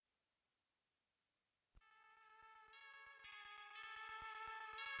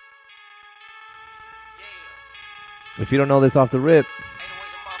If you don't know this off the rip,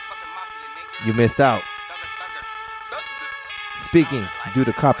 you missed out. Speaking due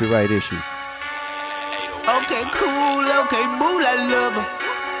to copyright issues. Okay, cool, okay, boo, I love her.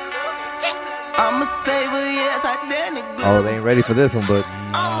 I'm a saver, yes, I done it good. Oh, they ain't ready for this one, but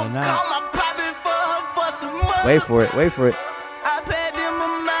I'm gonna call my poppin' for her fucking mother. wait for it, wait for it. I paid them a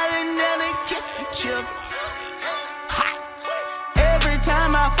mile and then they kiss and chill. Every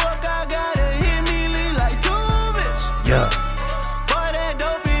time I fuck, I gotta hit me lean like two bitch. Yeah. Boy, that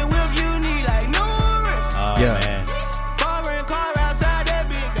dope and whip, you need like no wrist. Oh, Yeah. man. Foreign car outside, that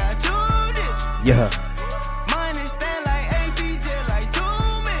bitch got two ditch. Yeah. Money stand like 8 feet, just like two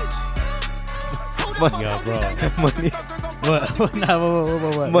bitch. Who the fuck Yo, gon' bro. get that Money, What? Nah,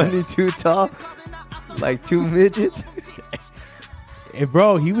 what? money too tall, like two midgets. Hey,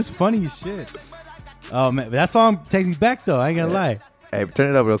 bro, he was funny as shit. Oh, man. That song takes me back, though. I ain't gonna lie. Hey, turn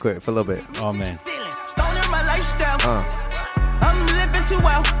it up real quick for a little bit. Oh, man. Stoning my lifestyle. I'm living too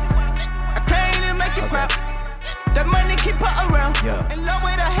well. I can't even make it proud. That money keep her around. Yeah. In love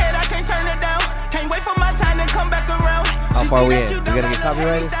with her head, I can't turn it down. Can't wait for my time to come back around. How far we in? We gonna get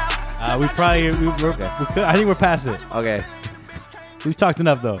copyrighted? We probably, we could, I think we're past it. Okay. We've talked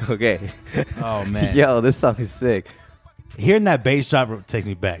enough, though. Okay. Oh, man. Yo, this song is sick. Hearing that bass drop takes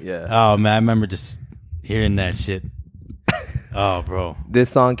me back. Yeah. Oh, man. I remember just hearing that shit. Oh, bro. This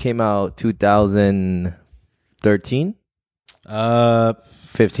song came out 2013,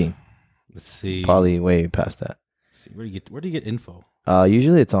 15. Let's see. Probably way past that. Let's see. Where do you get info?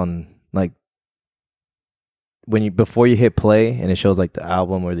 Usually it's on like when you before you hit play and it shows like the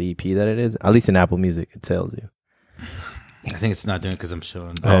album or the EP that it is. At least in Apple Music, it tells you. I think it's not doing it because I'm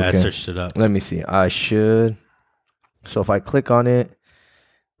showing. Okay. I searched it up. Let me see. I should. So if I click on it,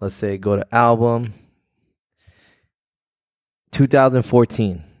 let's say go to album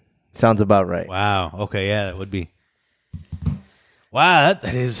 2014. Sounds about right. Wow. Okay. Yeah, that would be. Wow,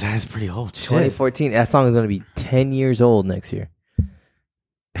 that's pretty old. Shit. 2014. That song is going to be 10 years old next year.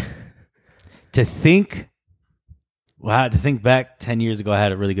 To think back 10 years ago, I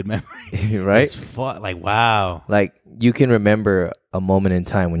had a really good memory. Right? Like, wow. Like, you can remember a moment in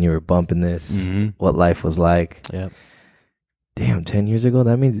time when you were bumping this, what life was like. Yep. Damn, 10 years ago?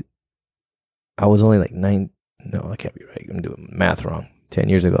 That means I was only like 9. No, I can't be right. I'm doing math wrong. 10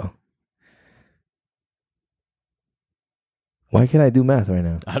 years ago. Why can't I do math right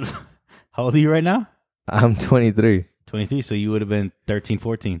now? How old are you right now? I'm 23. 23, so you would have been 13,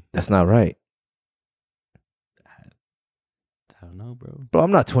 14. That's not right. I don't know, bro. Bro,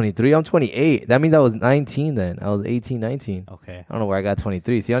 I'm not 23. I'm 28. That means I was 19 then. I was 18, 19. Okay. I don't know where I got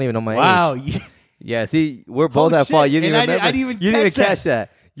 23. See, I don't even know my age. Wow. Yeah, see, we're both at fault. You didn't And even remember. I didn't even you didn't even catch catch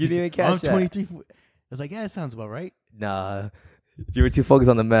that. You didn't even catch that. I'm 23. I was like, yeah, that sounds about right. Nah. You were too focused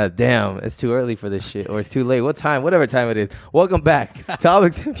on the math. Damn, it's too early for this shit. Or it's too late. What time? Whatever time it is. Welcome back.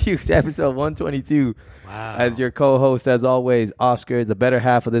 Topics and Views, episode 122. Wow. As your co-host, as always, Oscar, the better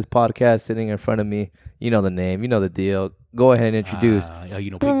half of this podcast, sitting in front of me. You know the name. You know the deal. Go ahead and introduce.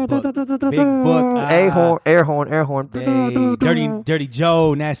 Big book. Big book. Air horn. Hey, Dirty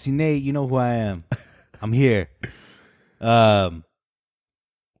Joe, Nasty Nate. You know who I am. I'm here. How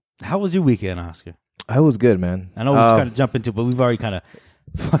was your weekend, Oscar? I was good, man. I know we kind of jump into, but we've already kind of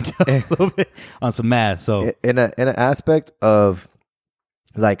fucked up a little bit on some math. So in an aspect of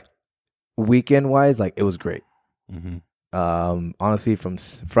like weekend wise, like it was great. Honestly, from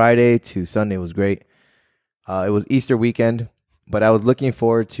Friday to Sunday was great. It was Easter weekend, but I was looking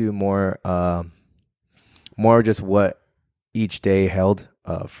forward to more just what each day held.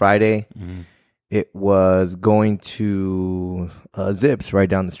 Friday, it was going to Zips right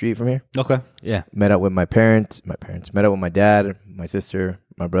down the street from here. okay, yeah. Met up with my parents. Met up with my dad, my sister,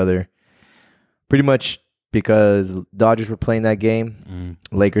 my brother. Pretty much because Dodgers were playing that game.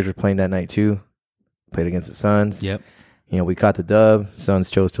 Lakers were playing that night too. Played against the Suns. Yep. You know, we caught the dub. Suns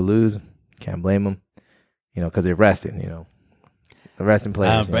chose to lose. Can't blame them. You know, because they're resting. You know, the resting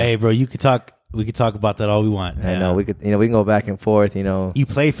players. Hey, bro, we could talk about that all we want. I know we could. You know, we can go back and forth. You know, you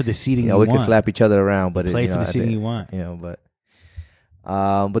play for the seating. we can slap each other around, but play for the seating you want. You know,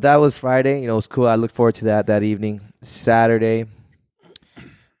 but that was Friday. You know, it was cool. I looked forward to that evening. Saturday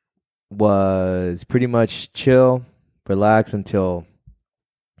was pretty much chill, relax until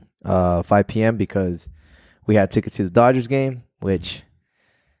 5 p.m. because we had tickets to the Dodgers game, which,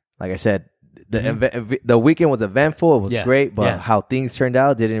 like I said, the weekend was eventful. It was great, but how things turned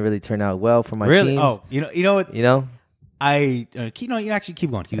out didn't really turn out well for my teams. Oh, you know what? You know, you actually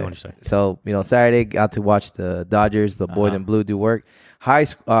keep going. Keep going. Sorry. So Saturday got to watch the Dodgers, the boys in blue do work. High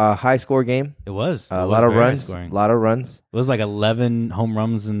score game. It was a lot of runs. A lot of runs. It was like 11 home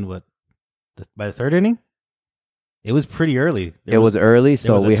runs in by the third inning. It was pretty early. It was early, There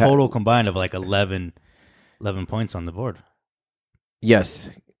so was a total combined of like 11 points on the board. Yes,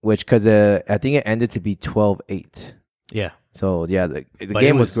 which because I think it ended to be 12-8. Yeah. So yeah, the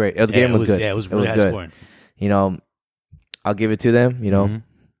game was great. The game was good. Yeah, it was really high scoring. You know, I'll give it to them. You know,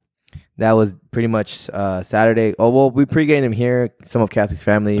 that was pretty much Saturday. Oh well, we pre-gamed them here. Some of Kathy's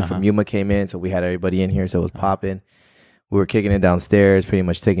family from Yuma came in, so we had everybody in here, so it was popping. We were kicking it downstairs, pretty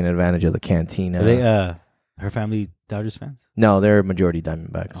much taking advantage of the cantina. Are they her family Dodgers fans? No, they're majority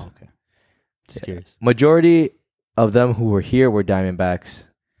Diamondbacks. Oh, okay. Just curious. Majority of them who were here were Diamondbacks,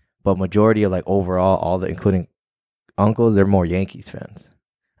 but majority of like overall, all the including uncles, they're more Yankees fans.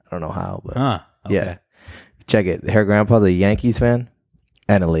 I don't know how, but okay. yeah. Check it. Her grandpa's a Yankees fan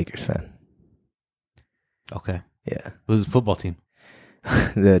and a Lakers fan. Okay. Yeah. It was a football team.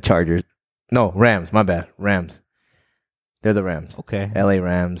 The Chargers. No, Rams. My bad. Rams. They're the Rams. Okay. LA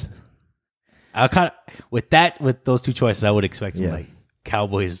Rams. I kind of with those two choices, I would expect some like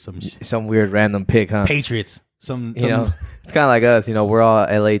Cowboys, some weird random pick, huh? Patriots. Some you know, it's kind of like us. You know, we're all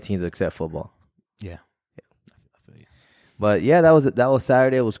LA teams except football. Yeah. But yeah, that was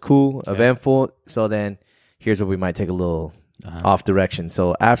Saturday. It was cool, eventful. So then, here's where we might take a little off direction.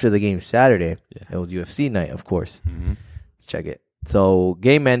 So after the game Saturday, it was UFC night, of course. Mm-hmm. Let's check it. So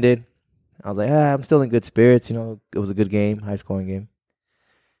game ended. I was like, I'm still in good spirits. You know, it was a good game, high scoring game.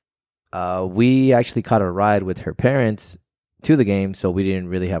 We actually caught a ride with her parents to the game, so we didn't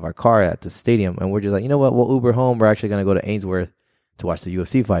really have our car at the stadium. And we're just like, you know what? We'll Uber home. We're actually going to go to Ainsworth to watch the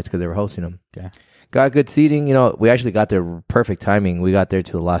UFC fights because they were hosting them. Okay. Got good seating. You know, we actually got there perfect timing. We got there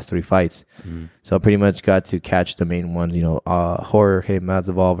to the last 3 fights. So I pretty much got to catch the main ones, you know, Jorge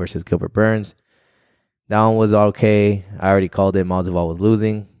Masvidal versus Gilbert Burns. That one was okay. I already called it. Masvidal was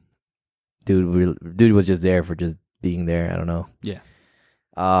losing. Dude was just there for just being there. I don't know. Yeah.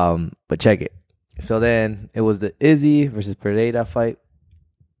 But check it. So then it was the Izzy versus Pereira fight.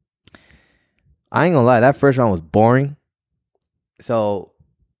 I ain't gonna lie, that first round was boring. So,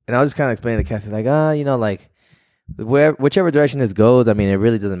 and I was just kind of explaining to Cassie, like, you know, like, whichever direction this goes, I mean, it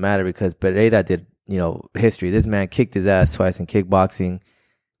really doesn't matter because Pereira did, you know, history. This man kicked his ass twice in kickboxing,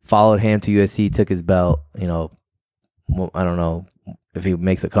 followed him to UFC, took his belt. You know, I don't know if he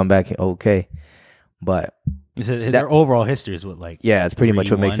makes a comeback, okay. But their overall history is what, like, it's pretty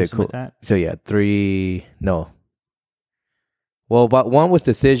much what makes it cool. Like so yeah, 3, no. Well, but one was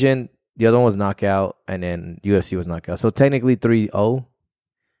decision, the other one was knockout, and then UFC was knockout. So technically 3-0.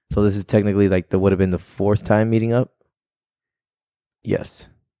 So this is technically like would have been the 4th time meeting up. Yes.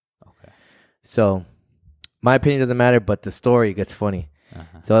 Okay. So my opinion doesn't matter, but the story gets funny.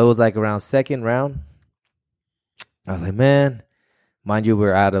 So it was like around second round. I was like, man. Mind you,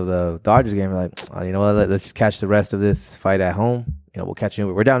 we're out of the Dodgers game. We're like, you know what? Let's just catch the rest of this fight at home. You know, we'll catch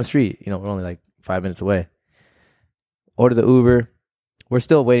you. We're down the street. You know, we're only like 5 minutes away. Order the Uber. We're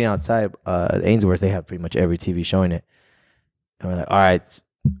still waiting outside at Ainsworth. They have pretty much every TV showing it. And we're like, all right.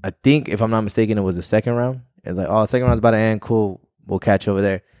 I think, if I'm not mistaken, it was the second round. It's like, second round's about to end. Cool. We'll catch over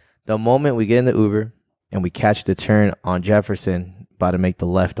there. The moment we get in the Uber and we catch the turn on Jefferson, about to make the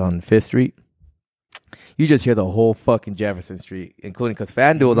left on 5th Street, you just hear the whole fucking Jefferson Street, including because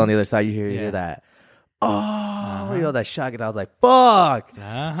FanDuel's on the other side. You hear that. You know, that shock. And I was like, fuck.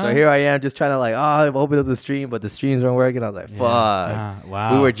 So here I am just trying to like, open up the stream, but the streams weren't working. I was like, fuck.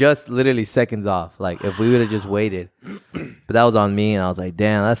 Wow. We were just literally seconds off. Like, if we would have just waited. But that was on me. And I was like,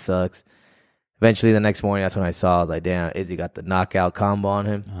 damn, that sucks. Eventually, the next morning, that's when I saw. I was like, damn, Izzy got the knockout combo on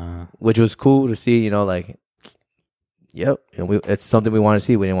him, which was cool to see, you know, like, yep, you know, it's something we want to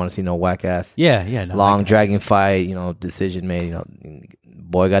see. We didn't want to see no whack ass, long dragging fight. You know, decision made. You know,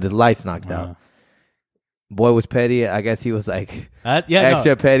 boy got his lights knocked out. Boy was petty. I guess he was like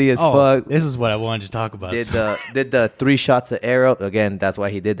extra petty as fuck. This is what I wanted to talk about. Did the 3 shots of arrow again? That's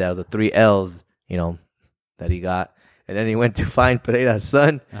why he did that. It was the 3 L's, you know, that he got. And then he went to find Pereira's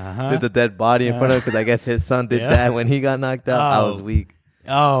son. Did the dead body in front of him because I guess his son did that when he got knocked out. I was weak.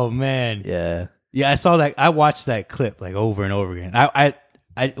 Oh man. Yeah, I saw that. I watched that clip like over and over again. I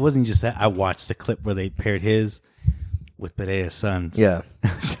it wasn't just that. I watched the clip where they paired his with Pereira's sons. Yeah,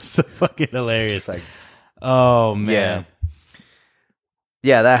 it's just so fucking hilarious. It's like, oh man,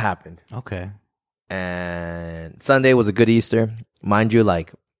 yeah, that happened. Okay, and Sunday was a good Easter, mind you.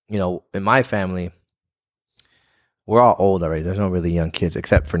 Like, you know, in my family, we're all old already. There's no really young kids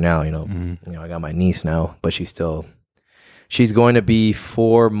except for now. You know, you know, I got my niece now, but she's going to be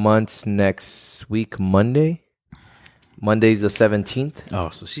 4 months next week, Monday. Monday's the 17th. Oh,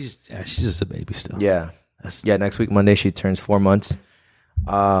 so she's just a baby still. Yeah. Next week, Monday, she turns 4 months.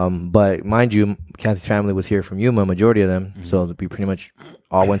 But mind you, Kathy's family was here from Yuma, majority of them. So we pretty much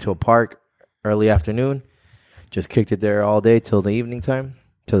all went to a park early afternoon. Just kicked it there all day till the evening time,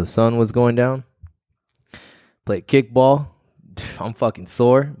 till the sun was going down. Played kickball. I'm fucking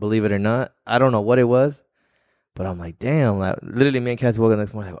sore, believe it or not. I don't know what it was, but I'm like, damn. Like, literally, me and Cass woke up the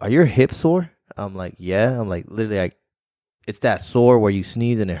next morning. Like, are your hips sore? I'm like, yeah. I'm like, literally, like, it's that sore where you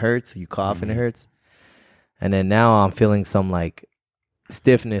sneeze and it hurts, you cough and it hurts. And then now I'm feeling some like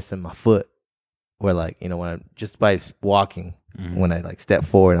stiffness in my foot, where like, you know, when I'm just by walking, when I like step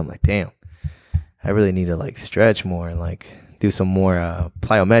forward, I'm like, damn, I really need to like stretch more and like do some more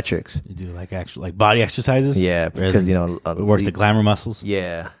plyometrics. You do like actual like body exercises? Yeah, because you know, work the glamour muscles.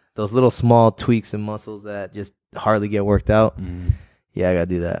 Yeah, those little small tweaks and muscles that just hardly get worked out. Yeah, I gotta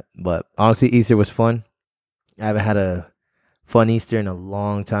do that. But honestly, Easter was fun. I haven't had a fun Easter in a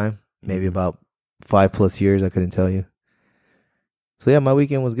long time, maybe about 5+ years. I couldn't tell you. So yeah, my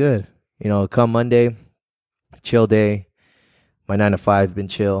weekend was good. You know, come Monday, chill day. My 9 to 5 has been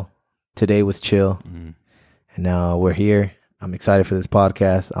chill. Today was chill, and now we're here. I'm excited for this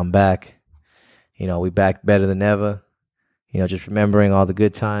podcast. I'm back. You know, we back better than ever. You know, just remembering all the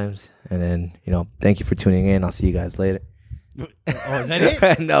good times, and then, you know, thank you for tuning in. I'll see you guys later. Oh, is that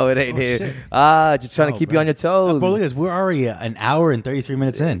it? No, it ain't it. Shit. Just trying to keep you on your toes. Bro, look at this. We're already an hour and 33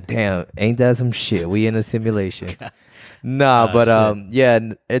 minutes in. Damn, ain't that some shit? We in a simulation. Nah, but yeah,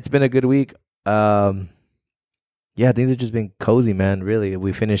 it's been a good week. Yeah, things have just been cozy, man. Really,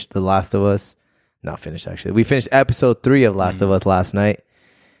 we finished The Last of Us. Not finished, actually. We finished episode 3 of Last of Us last night.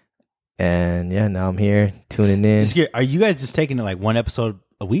 And yeah, now I'm here tuning in. Are you guys just taking like one episode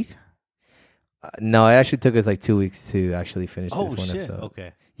a week? No, it actually took us like 2 weeks to actually finish this one episode.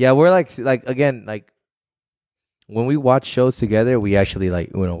 Okay. Yeah, we're like again, like when we watch shows together, we actually like,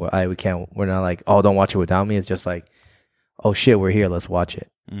 you know, we're not like, oh, don't watch it without me. It's just like, oh shit, we're here, let's watch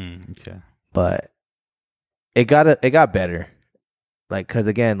it. Okay. But it got better. Like, cause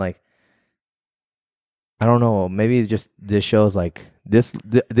again, like, I don't know, maybe just this show's like this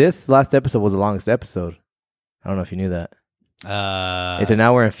last episode was the longest episode. I don't know if you knew that. It's an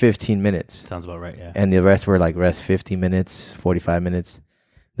hour and 15 minutes. Sounds about right, yeah. And the rest were like 50 minutes, 45 minutes.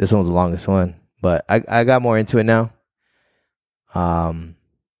 This one was the longest one. But I got more into it now.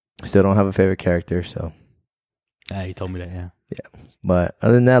 Still don't have a favorite character, so. You told me that, yeah. Yeah. But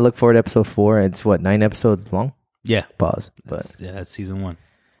other than that, look forward to episode 4. It's what, 9 episodes long? Yeah. Pause. That's season 1.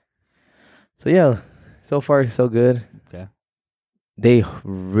 So yeah, so far so good. Okay. They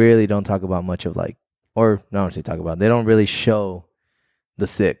really don't talk about much of like, or no, I don't say talk about. They don't really show the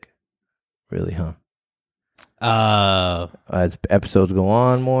sick, really, huh? As episodes go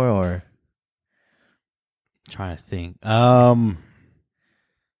on more, or trying to think.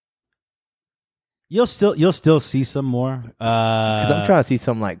 You'll still see some more. Because I'm trying to see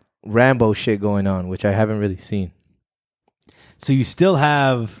some like Rambo shit going on, which I haven't really seen. So you still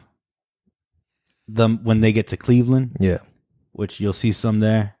have them when they get to Cleveland, yeah, which you'll see some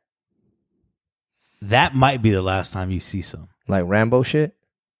there. That might be the last time you see some. Like Rambo shit?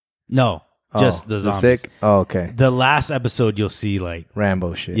 No, just the zombies. The sick? Oh, okay. The last episode you'll see like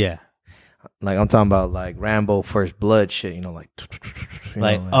Rambo shit. Yeah. Like I'm talking about like Rambo First Blood shit, you know, like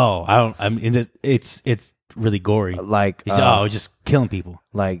it's really gory. Like just killing people.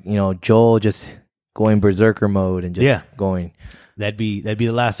 Like, you know, Joel just going berserker mode and just going. That'd be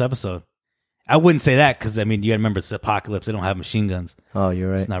the last episode. I wouldn't say that because I mean you gotta remember it's apocalypse. They don't have machine guns. Oh, you're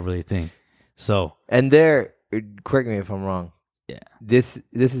right. It's not really a thing. So correct me if I'm wrong. Yeah, this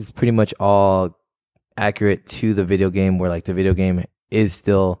is pretty much all accurate to the video game, where like the video game is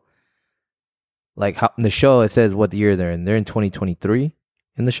still like how in the show it says what the year they're in. They're in 2023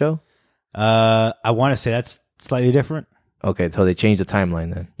 in the show. I want to say that's slightly different. Okay, so they changed the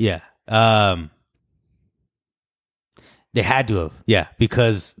timeline then. Yeah. They had to have. Yeah,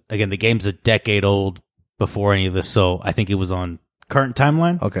 because again the game's a decade old before any of this, so I think it was on current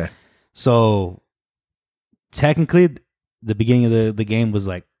timeline. Okay. So technically the beginning of the game was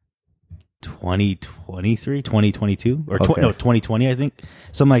like 2023, 2022 or 2020, I think.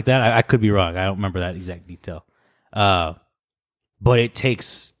 Something like that. I could be wrong. I don't remember that exact detail. But it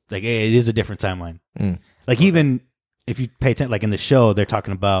takes like it is a different timeline. Like even if you pay attention, like in the show, they're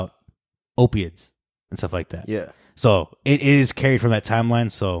talking about opiates and stuff like that. Yeah. So it is carried from that timeline.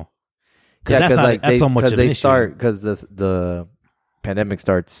 So because that's so much of an issue. Because the pandemic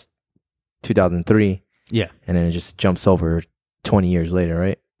starts 2003. Yeah. And then it just jumps over 20 years later,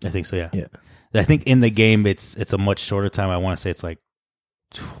 right? I think so, yeah. Yeah. I think in the game it's a much shorter time. I want to say it's like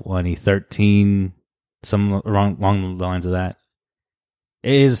 2013, some along the lines of that.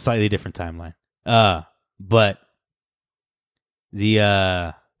 It is a slightly different timeline. But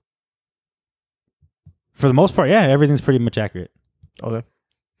the for the most part, yeah, everything's pretty much accurate. Okay.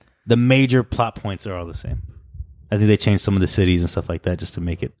 The major plot points are all the same. I think they changed some of the cities and stuff like that just to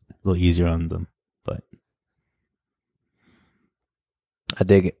make it a little easier on them. But I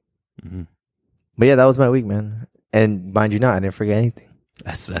dig it. Mm-hmm. But yeah, that was my week, man. And mind you not, I didn't forget anything.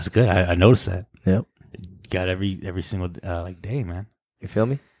 That's good. I noticed that. Yep. You got every single day, man. You feel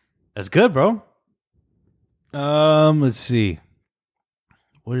me? That's good, bro. Let's see.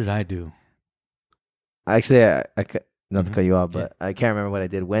 What did I do? Actually, I not to cut you off, but I can't remember what I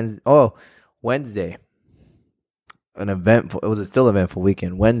did. Wednesday. An event. It was a still eventful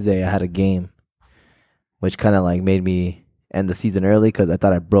weekend. Wednesday, I had a game, which kind of like made me end the season early because I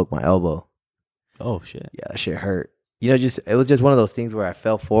thought I broke my elbow. Oh shit! Yeah, that shit hurt. It was just one of those things where I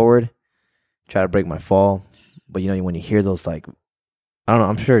fell forward, try to break my fall, but when you hear those like, I don't know.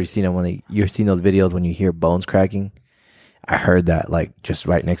 I'm sure you've seen it you've seen those videos when you hear bones cracking. I heard that like just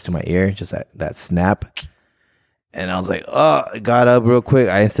right next to my ear, just that snap. And I was like, oh, I got up real quick.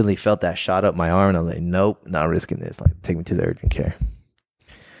 I instantly felt that shot up my arm. And I was like, nope, not risking this. Like, take me to the urgent care.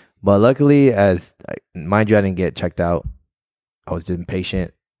 But luckily, mind you, I didn't get checked out. I was just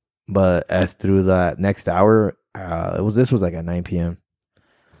impatient. But as through that next hour, this was like at 9 p.m.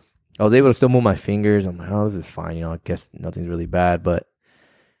 I was able to still move my fingers. I'm like, oh, this is fine. I guess nothing's really bad. But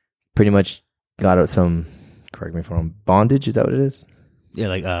pretty much got out some, correct me if I'm wrong, bondage. Is that what it is? Yeah,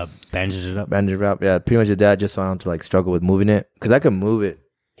 like bandaged it up. Bandaged it up. Yeah, pretty much did that just so I don't have to like struggle with moving it. Because I could move it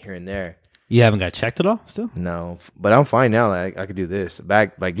here and there. You haven't got checked at all still? No, but I'm fine now. Like, I could do this.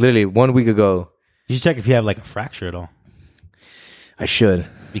 Back, like literally 1 week ago. You should check if you have like a fracture at all. I should.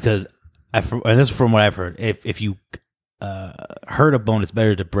 Because, and this is from what I've heard, if you hurt a bone, it's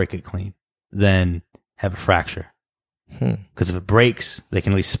better to break it clean than have a fracture. Because if it breaks, they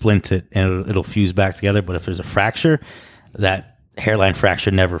can at least splint it and it'll fuse back together. But if there's a fracture, that hairline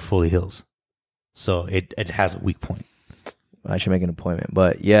fracture never fully heals. So it has a weak point. I should make an appointment.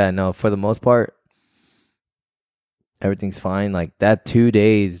 But yeah, no, for the most part, everything's fine. Like that 2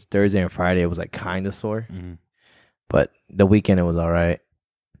 days, Thursday and Friday, it was like kind of sore. Mm-hmm. But the weekend, it was all right.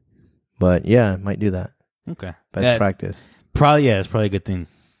 But yeah, I might do that. Okay. Best practice. Probably, yeah, it's probably a good thing.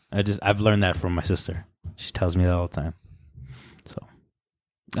 I've learned that from my sister. She tells me that all the time. So,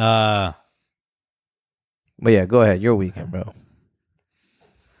 but yeah, go ahead. Your weekend, bro.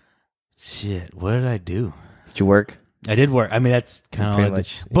 Shit, what did I do? Did you work? I did work. I mean, that's kind of pretty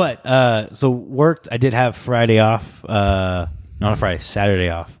much. But so worked. I did have Friday off. Not a Friday, Saturday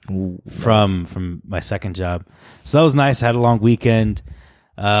off. Ooh, from my second job. So that was nice. I had a long weekend.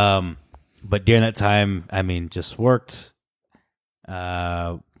 But during that time, I mean, just worked.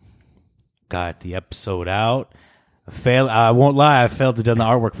 Got the episode out. I won't lie. I failed to do the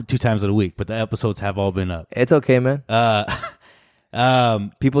artwork for 2 times in a week, but the episodes have all been up. It's okay, man.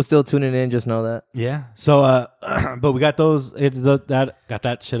 People still tuning in. Just know that. Yeah. So, but we got those. Got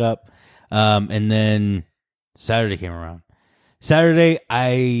that shit up. And then Saturday came around. Saturday,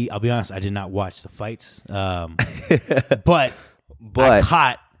 I'll be honest, I did not watch the fights. But I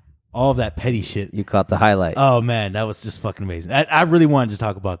caught all of that petty shit. You caught the highlight. Oh man, that was just fucking amazing. I really wanted to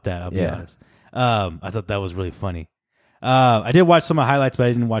talk about that. I'll be honest. I thought that was really funny. I did watch some of the highlights, but I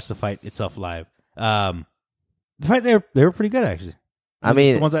didn't watch the fight itself live. The fight they were pretty good actually. I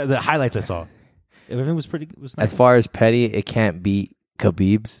mean, the highlights I saw, everything was pretty. Was nice. As far as petty, it can't beat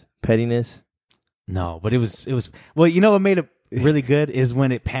Khabib's pettiness. No, but it was. Well, what made it really good is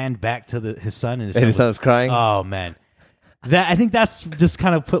when it panned back to his son and his son was crying. Oh man, I think that's just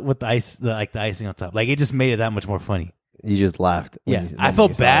kind of put with the icing on top. Like it just made it that much more funny. You just laughed. Yeah, I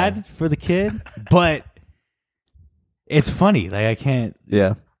felt bad for the kid, but it's funny. Like I can't.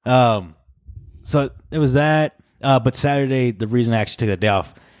 Yeah. So it was that. But Saturday, the reason I actually took the day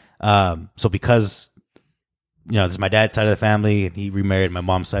off, so because, this is my dad's side of the family, and he remarried my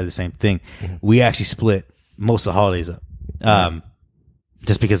mom's side, the same thing. Mm-hmm. We actually split most of the holidays up.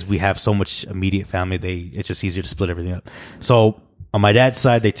 Just because we have so much immediate family, it's just easier to split everything up. So on my dad's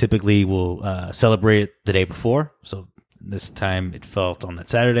side, they typically will celebrate it the day before. So this time it felt on that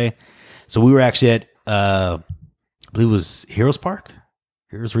Saturday. So we were actually at, I believe it was Heroes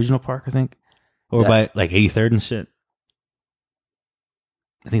Regional Park, I think. Or by like 83rd and shit.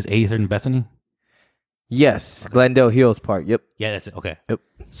 I think it's 83rd and Bethany. Yes, Glendale Heroes Park. Yep. Yeah, that's it. Okay. Yep.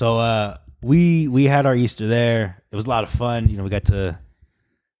 So we had our Easter there. It was a lot of fun. We got to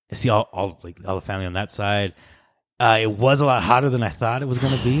see all the family on that side. It was a lot hotter than I thought it was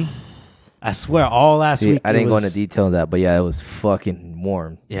going to be. I swear, all last week. I didn't go into detail on that, but yeah, it was fucking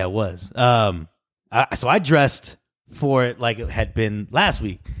warm. Yeah, it was. So I dressed for it like it had been last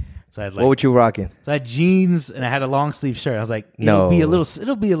week. So I had what were you rocking? So I had jeans and I had a long sleeve shirt. I was like, it'll be a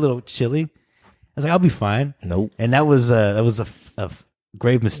little chilly. I was like, I'll be fine. Nope. And that was a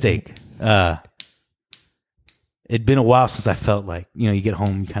grave mistake. It it'd been a while since I felt like, you get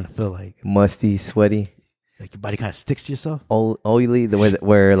home, you kind of feel like musty, sweaty, like your body kind of sticks to yourself. Oily, the way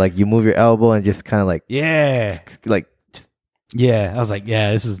where like you move your elbow and just kind of like like just I was like,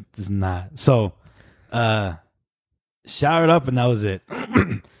 this is not. So showered up and that was it.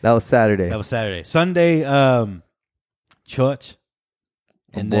 That was Saturday. Sunday, church.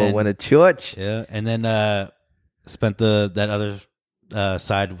 And then went to church. Yeah, and then spent that other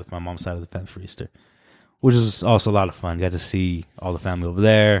side with my mom's side of the family for Easter, which was also a lot of fun. Got to see all the family over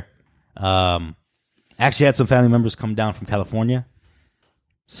there. Actually had some family members come down from California,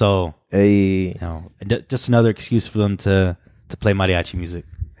 so just another excuse for them to play mariachi music.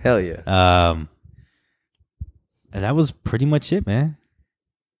 Hell yeah! And that was pretty much it, man.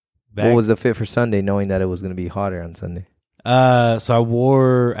 What was the fit for Sunday, knowing that it was going to be hotter on Sunday?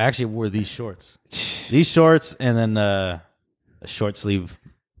 So I actually wore these shorts, and then a short sleeve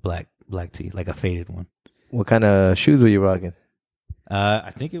black tee, like a faded one. What kind of shoes were you rocking?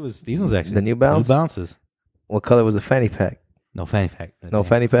 I think it was these ones actually. The New Balance? New Balances. What color was the fanny pack? No fanny pack. No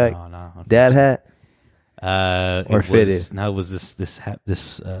fanny pack? No. Dad hat? Or fitted? No, it was this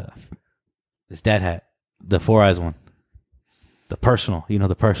dad hat, the Four Eyes one, the personal.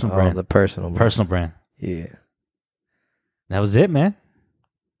 The personal brand. The personal brand. Yeah. That was it, man.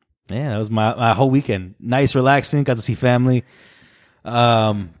 Yeah, that was my whole weekend. Nice, relaxing. Got to see family.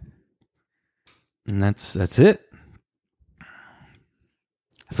 And that's it.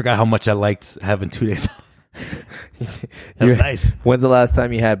 I forgot how much I liked having 2 days off. That was nice. When's the last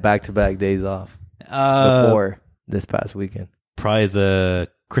time you had back-to-back days off? Before this past weekend? Probably the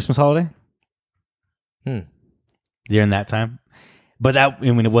Christmas holiday. During that time. But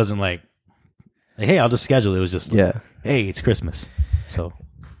it wasn't like, hey, I'll just schedule it. It was just like, hey, it's Christmas. So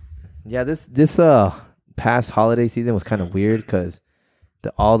yeah, this past holiday season was kind of weird because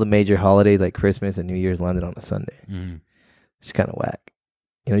all the major holidays like Christmas and New Year's landed on a Sunday. It's kind of whack.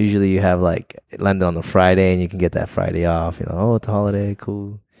 Usually you have like it landed on the Friday and you can get that Friday off. It's a holiday,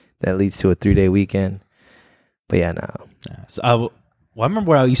 cool. That leads to a 3-day weekend. But yeah, no. So I remember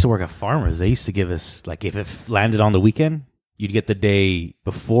when I used to work at Farmers. They used to give us like if it landed on the weekend, you'd get the day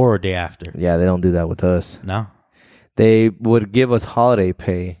before or day after. Yeah, they don't do that with us. No. They would give us holiday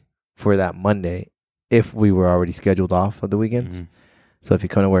pay for that Monday if we were already scheduled off of the weekends. So if you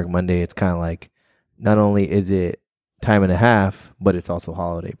come to work Monday, it's kind of like not only is it time and a half, but it's also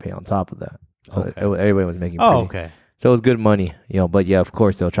holiday pay on top of that. So everybody was making pretty. Oh, okay. So it was good money, But yeah, of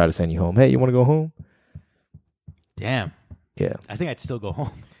course they'll try to send you home. Hey, you want to go home? Damn. Yeah. I think I'd still go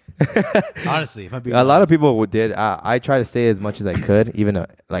home. Honestly, if I'm being a lot of people did. I try to stay as much as I could, even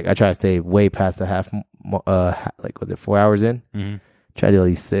like I try to stay way past the half. Like was it 4 hours in? Try to do at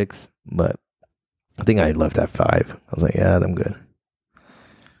least 6, but I think I left at 5. I was like, yeah, I'm good.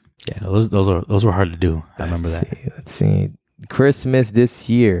 Yeah, those were hard to do. I remember that. Let's see. Christmas this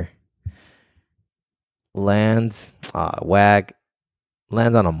year lands on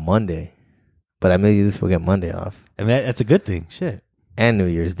a Monday, but I mean this will get Monday off. I mean that's a good thing. Shit. And New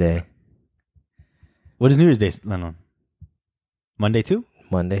Year's Day. What does New Year's Day land on? Monday too?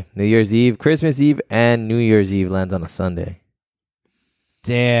 Monday. New Year's Eve, Christmas Eve, and New Year's Eve lands on a Sunday.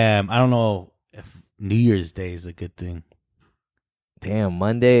 Damn, I don't know if New Year's Day is a good thing. Damn,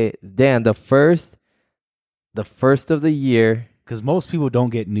 Monday. Damn, the first of the year. Because most people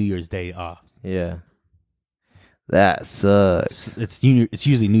don't get New Year's Day off. Yeah. That sucks. It's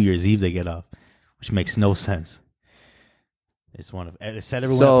usually New Year's Eve they get off, which makes no sense. It set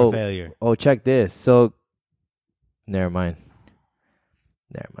everyone up for failure. Oh, check this. So, never mind.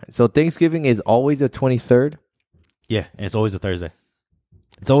 So Thanksgiving is always the 23rd? Yeah, and it's always a Thursday.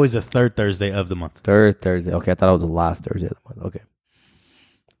 It's always the third Thursday of the month. Third Thursday. Okay, I thought it was the last Thursday of the month.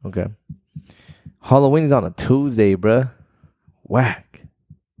 Okay. Halloween is on a Tuesday, bruh. Whack.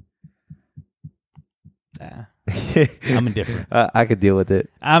 I'm indifferent. I could deal with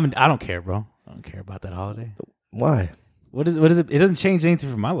it. I don't care, bro. I don't care about that holiday. Why? What is it? It doesn't change anything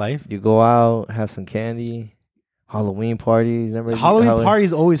for my life. You go out, have some candy, Halloween parties. Halloween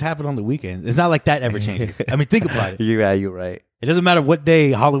parties always happen on the weekend. It's not like that ever changes. I mean, think about it. You're right. It doesn't matter what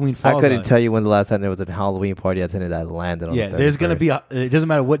day Halloween falls on. I couldn't tell you when the last time there was a Halloween party attended that landed on. Yeah, there's going to be. It doesn't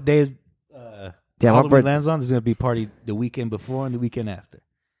matter what day Halloween lands on. There's going to be a party the weekend before and the weekend after.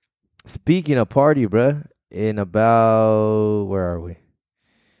 Speaking of party, bruh, in about, where are we?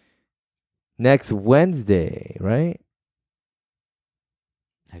 Next Wednesday, right?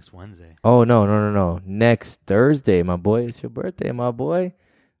 Next Wednesday. Oh, no. Next Thursday, my boy. It's your birthday, my boy.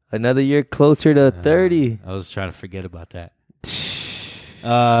 Another year closer to 30. I was trying to forget about that.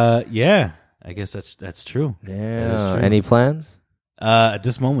 Yeah. I guess that's true. Yeah. Any plans? At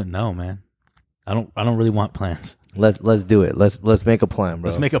this moment, no, man. I don't really want plans. Let's do it. Let's make a plan, bro.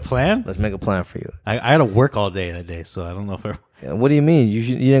 Let's make a plan. Let's make a plan for you. I had to work all day that day, so I don't know if What do you mean? You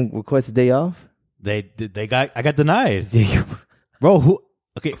didn't request a day off? I got denied, bro.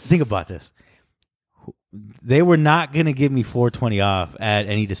 Okay, think about this. They were not gonna give me 420 off at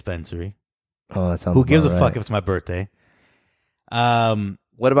any dispensary. Oh, that sounds. Who gives a right. fuck if it's my birthday?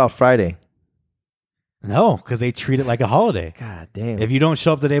 What about Friday? No, because they treat it like a holiday. God damn. If you don't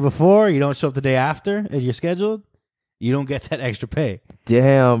show up the day before, you don't show up the day after, and you're scheduled, you don't get that extra pay.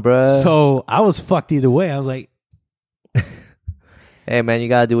 Damn, bro. So I was fucked either way. I was like, hey, man, you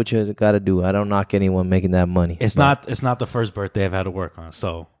gotta do what you gotta do. I don't knock anyone making that money. It's not the first birthday I've had to work on.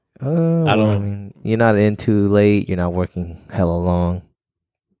 So I don't know. I mean, you're not in too late. You're not working hella long.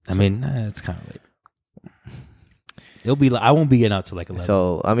 I mean, it's kind of late. It'll be. I won't be getting out till like 11.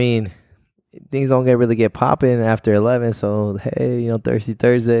 So I mean, things don't really get popping after 11. So hey, Thirsty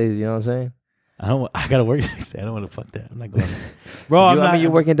Thursdays. You know what I'm saying? I gotta work next day. I don't want to fuck that. I'm not going. Bro, I mean,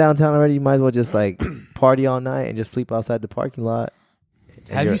 you're working downtown already. You might as well just like party all night and just sleep outside the parking lot.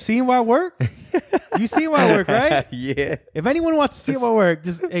 Have you seen where I work? You seen where I work, right? Yeah. If anyone wants to see where I work,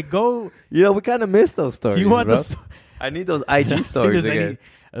 just go. We kind of miss those stories. You want bro. I need those IG stories again.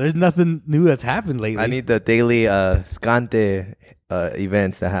 There's nothing new that's happened lately. I need the daily Scante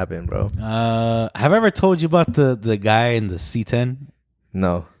events that happen, bro. Have I ever told you about the guy in the C10?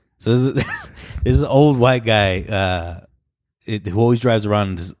 No. So this is an old white guy who always drives around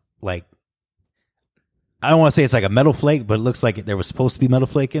in this, like, I don't want to say it's like a metal flake, but it looks like there was supposed to be metal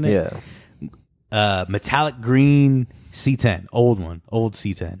flake in it. Yeah. Metallic green C10, old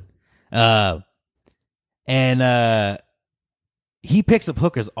C10. And he picks up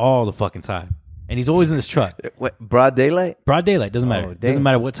hookers all the fucking time. And he's always in his truck. What, broad daylight? Broad daylight, doesn't matter. Doesn't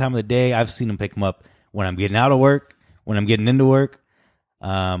matter what time of the day. I've seen him pick him up when I'm getting out of work, when I'm getting into work.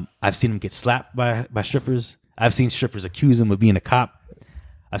 I've seen him get slapped by strippers. I've seen strippers accuse him of being a cop.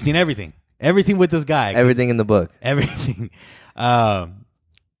 I've seen everything. Everything with this guy. Everything in the book. Everything.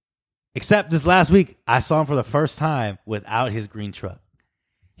 Except this last week, I saw him for the first time without his green truck.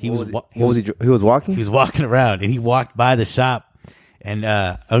 He was walking? He was walking around, and he walked by the shop. And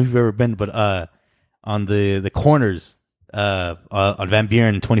I don't know if you've ever been, but on the corners on Van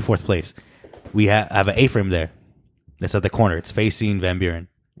Buren and 24th Place, we have an A-frame there. That's at the corner. It's facing Van Buren.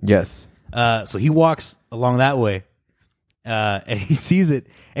 Yes. So he walks along that way, and he sees it,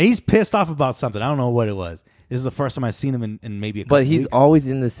 and he's pissed off about something. I don't know what it was. This is the first time I've seen him in maybe a couple But he's weeks. always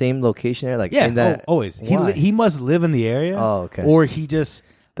in the same location there? Like, yeah, in that, always. Why? He must live in the area. Oh, okay. Or he just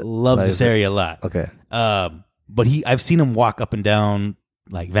loves this area a lot. Okay. But I've seen him walk up and down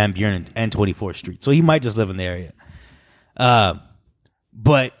like Van Buren and 24th Street. So he might just live in the area.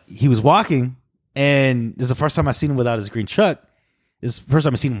 But he was walking, and this is the first time I've seen him without his green truck. This is the first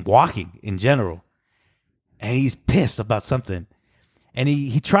time I've seen him walking in general. And he's pissed about something. And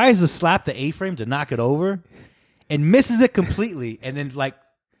he tries to slap the A-frame to knock it over and misses it completely, and then like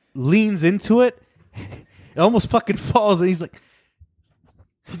leans into it. It almost fucking falls, and he's like,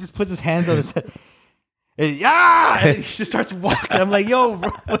 he just puts his hands on his head. And he just starts walking. I'm like, yo, bro,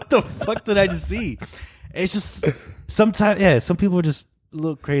 what the fuck did I just see? It's just sometimes, some people are just a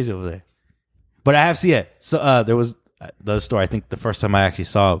little crazy over there. But I have seen it. So there was the story. I think the first time I actually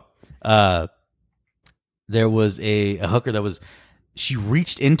saw, there was a hooker that was. She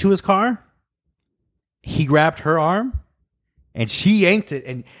reached into his car. He grabbed her arm, and she yanked it.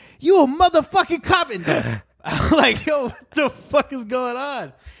 And you a motherfucking cop! And I'm like, yo, what the fuck is going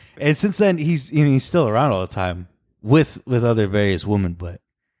on? And since then, he's still around all the time with other various women, but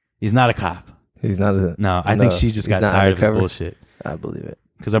he's not a cop. He's not a... No, I think she just got tired of his bullshit. I believe it.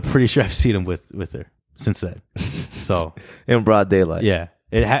 Because I'm pretty sure I've seen him with her since then. So in broad daylight. Yeah.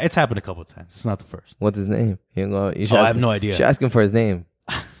 It's happened a couple of times. It's not the first. What's his name? You I have no idea. You should ask him for his name.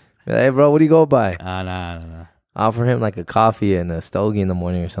 Hey, bro, what do you go by? Nah. Offer him like a coffee and a stogie in the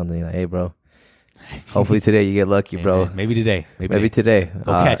morning or something. Like, hey, bro. Hopefully today you get lucky, bro. Man, maybe today. Maybe today.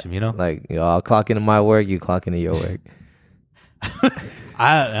 Go catch him, Like, I'll clock into my work, you clock into your work.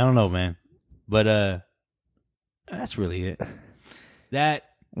 I don't know, man. But that's really it.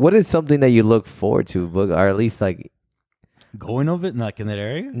 What is something that you look forward to, or at least like going over it, like in that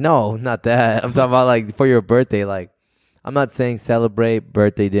area? No, not that. I'm talking about like for your birthday. Like, I'm not saying celebrate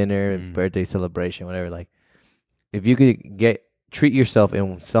birthday dinner, birthday celebration, whatever. Like, if you could treat yourself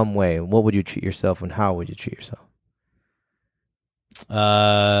in some way, what would you treat yourself, and how would you treat yourself?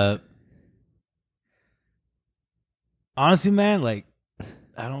 Honestly, man, like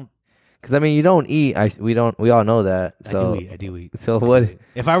I don't. Because I mean, you don't eat. We all know that. So I do eat. So what?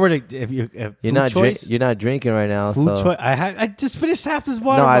 If I were to, if you're not drinking right now. Food so choice. I just finished half this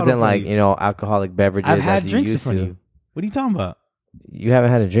water. No, bottle as in like alcoholic beverages. I've had drinks in front front of you. What are you talking about? You haven't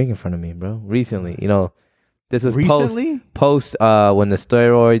had a drink in front of me, bro. Recently, this was recently post when the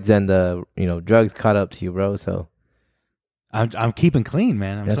steroids and the drugs caught up to you, bro. So I'm keeping clean,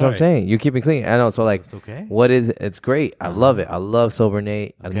 man. That's what I'm saying. You're keeping clean. I know. So like, it's okay. What is? It's great. I love it. I love sober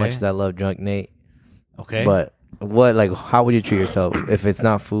Nate as much as I love drunk Nate. Okay. But what, like, how would you treat yourself if it's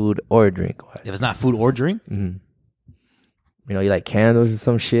not food or a drink? If it's not food or drink, you like candles or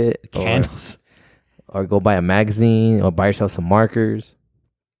some shit. Candles, or go buy a magazine, or buy yourself some markers.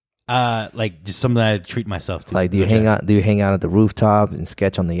 Like just something I treat myself to. Like, do you hang out at the rooftop and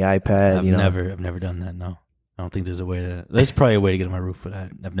sketch on the iPad? I've never done that. No, I don't think there's a way to. There's probably a way to get on my roof, but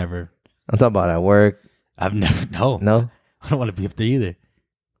I've never. I'm talking about at work. I've never. No. I don't want to be up there either.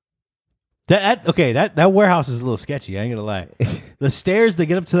 That warehouse is a little sketchy. I ain't gonna lie. The stairs to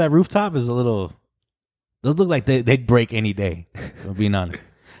get up to that rooftop is a little. Those look like they'd break any day. I'm being honest.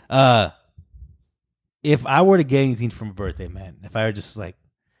 If I were to get anything from a birthday, man, if I were just like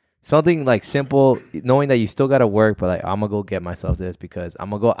something like simple, knowing that you still gotta work, but like I'm gonna go get myself this because I'm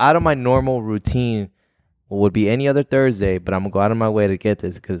gonna go out of my normal routine. Would be any other Thursday, but I'm gonna go out of my way to get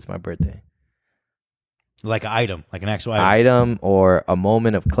this because it's my birthday. Like an item, like an actual item, or a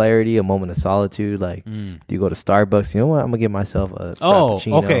moment of clarity, a moment of solitude. Like, do you go to Starbucks? You know what? I'm gonna give myself a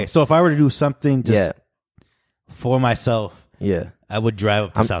frappuccino. Okay. So if I were to do something just for myself, I would drive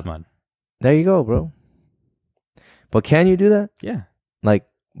up to South Mountain. There you go, bro. But can you do that? Yeah. Like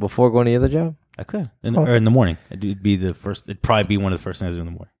before going to the other job? I could, or in the morning. It'd probably be one of the first things I do in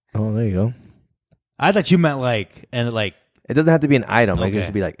the morning. Oh, there you go. I thought you meant like. It doesn't have to be an item. Okay. It can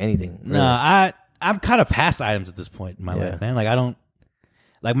just be like anything. Really. No, I'm kind of past items at this point in my life, man. Like I don't.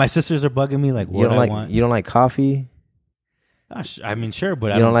 Like my sisters are bugging me. Like what I want. You don't like coffee? I mean, sure,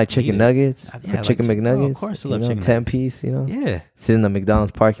 but you don't like chicken nuggets? Chicken McNuggets? Of course, I love chicken. 10-piece. Yeah. Sit in the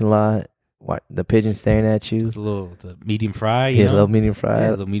McDonald's parking lot. The pigeon staring at you. The medium fry. A little medium fry. Yeah,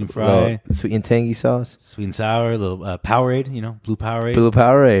 a little medium fry. Sweet and tangy sauce. Sweet and sour. A little Powerade. Blue Powerade. Blue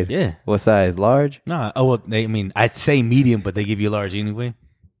Powerade. Yeah. What size? Large? No. Oh well. I'd say medium, but they give you large anyway.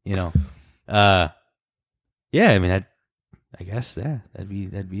 Yeah. I mean, I guess that'd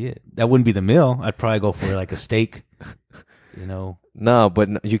be it. That wouldn't be the meal. I'd probably go for like a steak. No,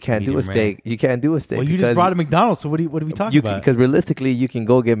 but you can't do a steak. Rare. You can't do a steak. Well, you just brought a McDonald's. So what are we talking about? Because realistically, you can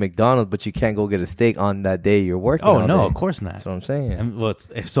go get McDonald's, but you can't go get a steak on that day you're working. Oh no, of course not. That's what I'm saying.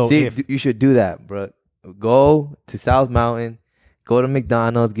 If you should do that, bro. Go to South Mountain, go to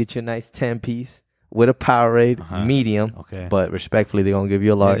McDonald's, get you a nice 10-piece with a Powerade, medium. Okay, but respectfully, they're gonna give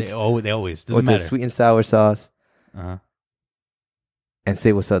you a large. Yeah, they always doesn't with matter. The sweet and sour sauce. And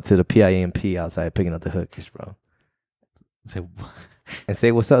say what's up to the PIMP outside picking up the hookers, bro.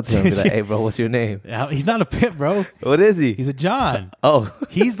 Say what's up to him. Be like, hey, bro, what's your name? He's not a pimp, bro. What is he? He's a John. Oh,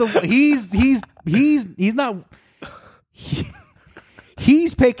 he's not.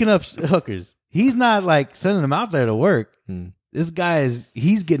 He's picking up hookers. He's not like sending them out there to work. This guy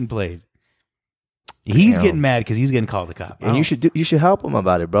he's getting played. He's getting mad because he's getting called the cop. And you should help him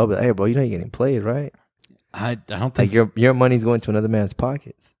about it, bro. But hey, bro, you're not getting played, right? I don't think like your money's going to another man's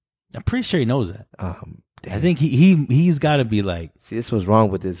pockets. I'm pretty sure he knows that. Damn. I think he's got to be like. See, this was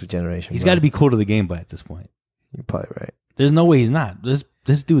wrong with this generation. He's got to be cool to the game by at this point. You're probably right. There's no way he's not. This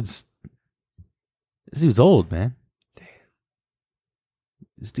dude's old, man. Damn.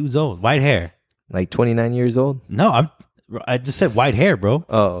 This dude's old. White hair. Like 29 years old? No, I just said white hair, bro.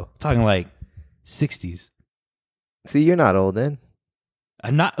 Oh, I'm talking like 60s. See, you're not old then.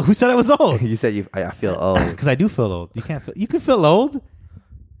 I'm not. Who said I was old? You said I feel old because I do feel old. You can't feel. You can feel old,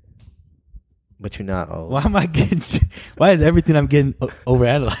 but you're not old. Why am I getting? Why is everything I'm getting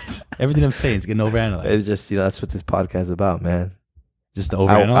overanalyzed? Everything I'm saying is getting overanalyzed. It's just that's what this podcast is about, man. Just to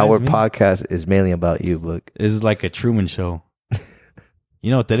overanalyze our me? podcast is mainly about you, Book. This is like a Truman Show. You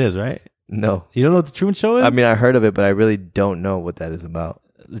know what that is, right? No, you don't know what the Truman Show is. I mean, I heard of it, but I really don't know what that is about.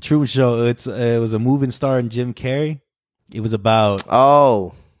 The Truman Show. It was a movie starring Jim Carrey. It was about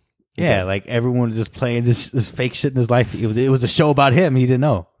yeah, like everyone was just playing this fake shit in his life. It was a show about him. He didn't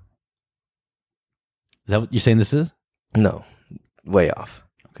know. Is that what you're saying this is? No, way off.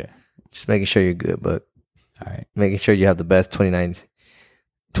 Okay, just making sure you're good, but all right, making sure you have the best 29th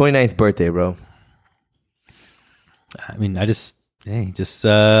birthday, bro. I mean, family. Just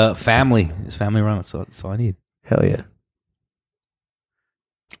family around. That's all I need. Hell yeah.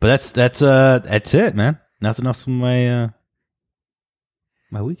 But that's it, man. Nothing else from my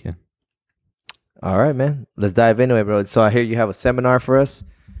weekend. All right, man. Let's dive into it, bro. So I hear you have a seminar for us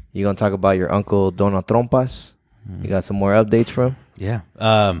You gonna talk about your uncle Dono Trompas? You got some more updates from him? Yeah.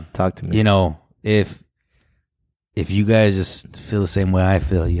 Talk to me. You know, if you guys just feel the same way I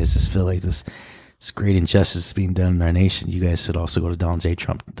feel, you guys just feel like this great injustice is being done in our nation, you guys should also go to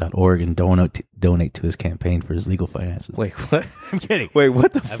donaldjtrump.org and donate to his campaign for his legal finances. Wait, what? I'm kidding. Wait,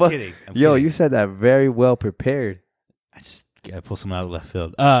 what the I'm fuck? kidding. Yo, you said that very well prepared. I pulled something out of left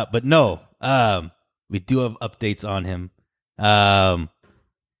field. But no, we do have updates on him.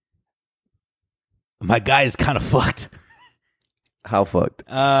 My guy is kind of fucked. How fucked?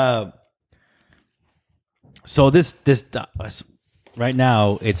 So this right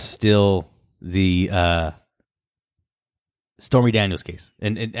now it's still the Stormy Daniels case,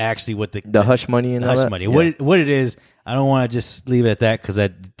 and actually what the hush money and the all hush that? money. Yeah. What it is, I don't want to just leave it at that because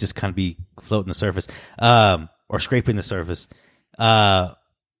that just kind of be floating the surface, or scraping the surface.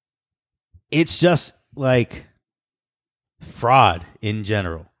 It's just like fraud in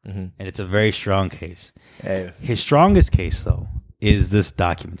general, and it's a very strong case. Hey. His strongest case, though, is this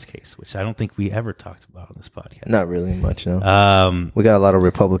documents case, which I don't think we ever talked about on this podcast. Not really much, no. We got a lot of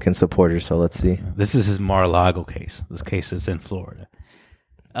Republican supporters, so let's see. This is his Mar-a-Lago case. This case is in Florida.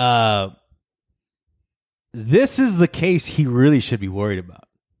 This is the case he really should be worried about.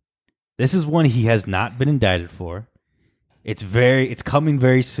 This is one he has not been indicted for. It's coming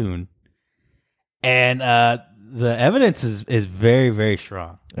very soon. And the evidence is very, very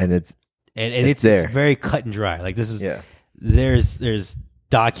strong. And it's very cut and dry. Like this is there's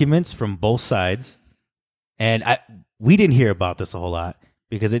documents from both sides, and we didn't hear about this a whole lot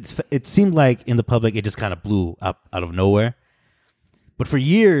because it seemed like in the public it just kind of blew up out of nowhere. But for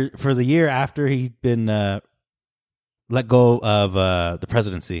the year after he'd been let go of the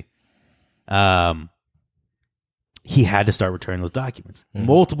presidency, he had to start returning those documents.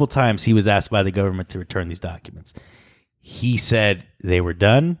 Multiple times he was asked by the government to return these documents. He said they were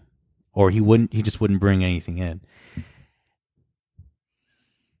done, or he just wouldn't bring anything in.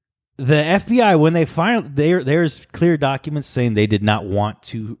 The FBI, when they there's clear documents saying they did not want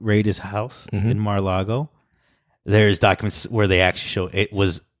to raid his house in Mar-a-Lago. There's documents where they actually show it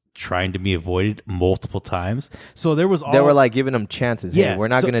was trying to be avoided multiple times. So they were like giving them chances. Yeah, hey, we're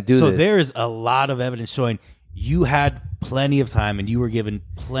not going to do this. So there's a lot of evidence showing you had plenty of time and you were given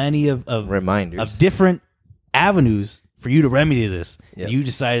plenty of reminders of different avenues for you to remedy this. Yep. You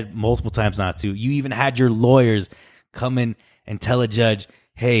decided multiple times not to. You even had your lawyers come in and tell a judge,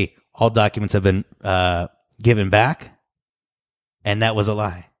 hey, all documents have been given back. And that was a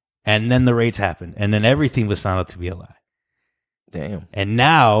lie. And then the raids happened. And then everything was found out to be a lie. Damn. And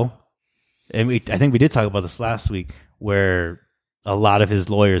now, I think we did talk about this last week, where a lot of his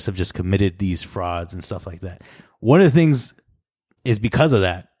lawyers have just committed these frauds and stuff like that. One of the things is because of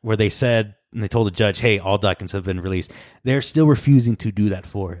that, where they said, and they told the judge, hey, all documents have been released. They're still refusing to do that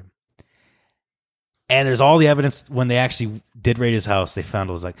for him. And there's all the evidence when they actually did raid his house, they found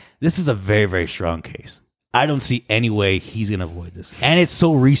it was like, this is a very, very strong case. I don't see any way he's going to avoid this. And it's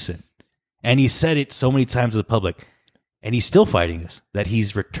so recent. And he said it so many times to the public. And he's still fighting this, that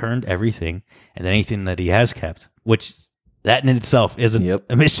he's returned everything and then anything that he has kept, which that in itself is an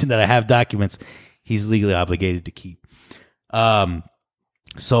admission that I have documents he's legally obligated to keep.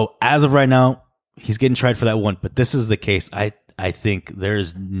 So as of right now, he's getting tried for that one. But this is the case. I think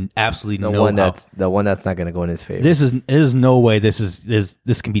there's absolutely no one that's not going to go in his favor. There's no way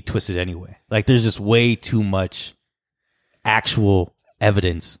this can be twisted anyway. Like there's just way too much actual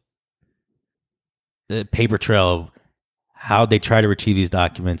evidence, the paper trail of how they try to retrieve these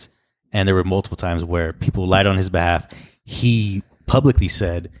documents, and there were multiple times where people lied on his behalf. He publicly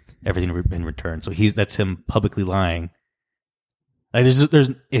said everything had been returned, so that's him publicly lying. Like there's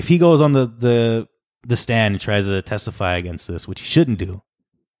if he goes on the stand and tries to testify against this, which he shouldn't do,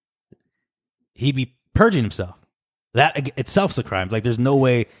 he'd be purging himself. That itself's a crime. Like there's no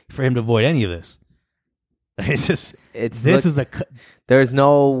way for him to avoid any of this. There's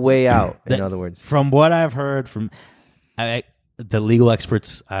no way out. In other words, from what I've heard from the legal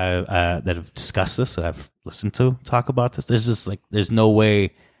experts that have discussed this, that I've listened to talk about this, there's no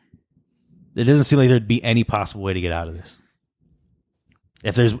way. It doesn't seem like there'd be any possible way to get out of this.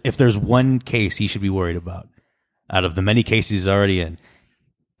 If there's one case he should be worried about out of the many cases he's already in,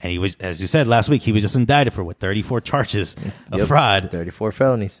 and he was, as you said last week, he was just indicted for 34 charges of fraud, 34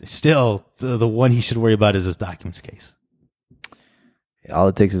 felonies. Still, the one he should worry about is this documents case. All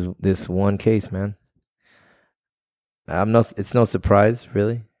it takes is this one case, man. It's no surprise,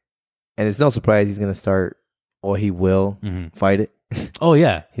 really, and it's no surprise he's gonna start, or he will fight it. Oh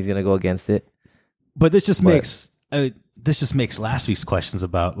yeah, he's gonna go against it. But this just makes last week's questions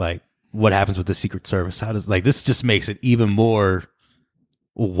about like what happens with the Secret Service. This just makes it even more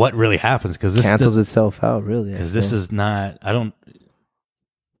what really happens, because this cancels itself out, really. Because this is not. I don't.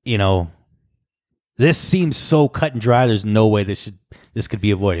 This seems so cut and dry. There's no way this could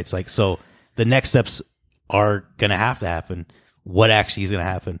be avoided. It's like, so the next steps are gonna have to happen. What actually is gonna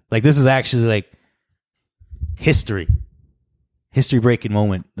happen? Like, this is actually like history breaking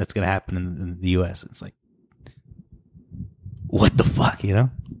moment that's gonna happen in the U.S. It's like, what the fuck,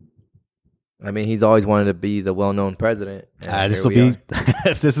 I mean, he's always wanted to be the well-known president. This will be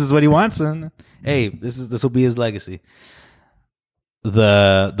if this is what he wants, then hey, this will be his legacy.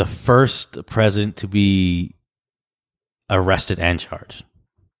 The first president to be arrested and charged.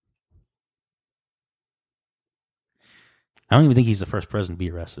 I don't even think he's the first president to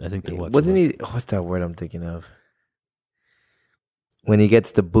be arrested. I think there was. Wasn't he? What's that word I'm thinking of? When he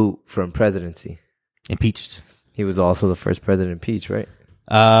gets the boot from presidency. Impeached. He was also the first president impeached, right?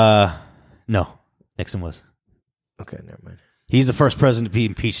 No. Nixon was. Okay, never mind. He's the first president to be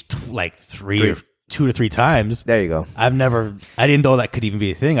impeached like 2 to 3 times. There you go. I didn't know that could even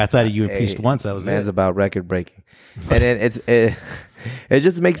be a thing. I thought you impeached once. That was man's about record breaking. And then it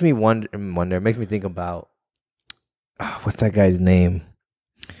just makes me wonder. It makes me think about what's that guy's name?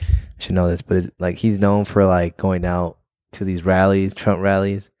 I should know this, but it's like he's known for like going out to these rallies, Trump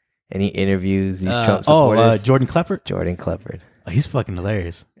rallies, and he interviews these Trump supporters. Jordan Klepper. Jordan Klepper. Oh, he's fucking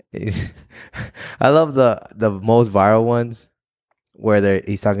hilarious. I love the most viral ones where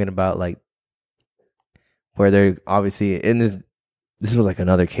he's talking about like where they're obviously in this was like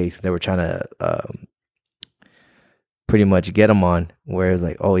another case they were trying to pretty much get him on, where it's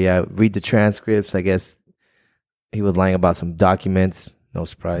like, oh yeah, read the transcripts. I guess he was lying about some documents, no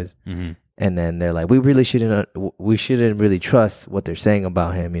surprise. Mm-hmm. And then they're like, we shouldn't really trust what they're saying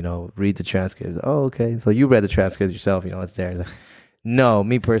about him, read the transcripts. Oh, okay, so you read the transcripts yourself, it's there. Like, no,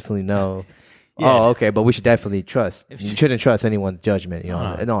 me personally, no. Yeah. Oh, okay, but we should definitely trust. You shouldn't trust anyone's judgment,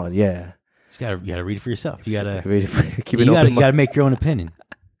 No, yeah. You gotta read it for yourself. You gotta read it keep it open. You gotta make your own opinion.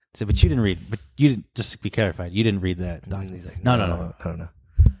 So, but you didn't read. But you didn't. Just to be clarified, you didn't read that document. Like, no.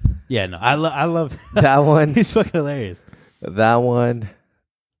 Yeah, no. I love that one. He's fucking hilarious. That one.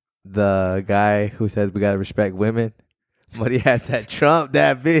 The guy who says we gotta respect women, but he has that Trump,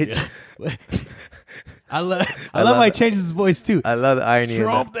 that bitch. Yeah. I love how he changes his voice too. I love the irony.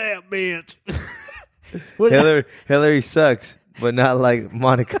 Trump, that bitch. Hillary sucks, but not like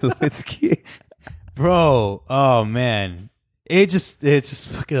Monica Lewinsky. Bro, oh man, it's just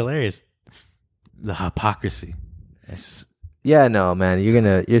fucking hilarious. The hypocrisy. Yeah, no, man,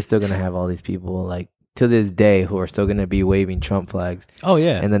 you're still gonna have all these people like to this day who are still gonna be waving Trump flags. Oh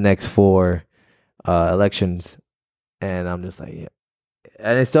yeah, in the next 4 elections, and I'm just like, yeah.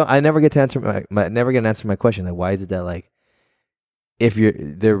 And I never get to answer my question. Like, why is it that like, if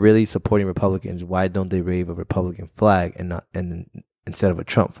they're really supporting Republicans, why don't they wave a Republican flag and instead of a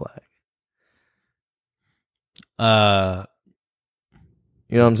Trump flag? You know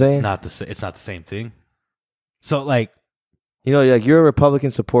what I'm saying? It's not the same thing. So like, like you're a Republican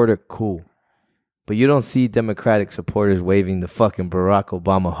supporter, cool, but you don't see Democratic supporters waving the fucking Barack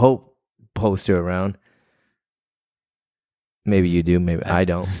Obama Hope poster around. Maybe you do, maybe I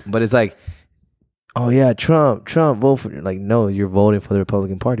don't. But it's like, oh yeah, Trump, vote for. Like, no, you're voting for the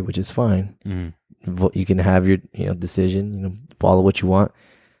Republican Party, which is fine. Mm-hmm. You can have your decision. Follow what you want.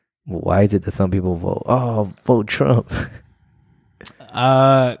 Why is it that some people vote? Oh, vote Trump.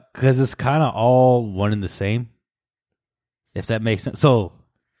 Because it's kind of all one and the same. If that makes sense. So,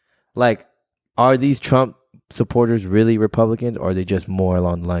 like, are these Trump supporters really Republicans, or are they just more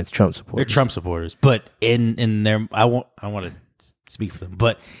along the lines Trump supporters? They're Trump supporters, but in their I don't want to speak for them,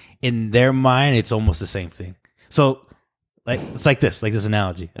 but in their mind, it's almost the same thing. So, like, it's like this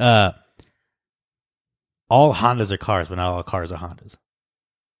analogy. All Hondas are cars, but not all cars are Hondas.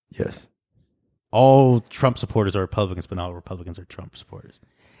 Yes. All Trump supporters are Republicans, but not all Republicans are Trump supporters.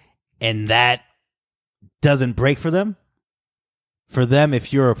 And that doesn't break for them. For them,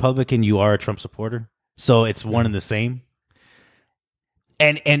 if you're a Republican, you are a Trump supporter. So it's one and the same.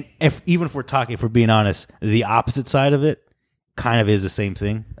 And if we're being honest, the opposite side of it kind of is the same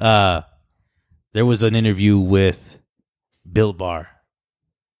thing. There was an interview with Bill Barr.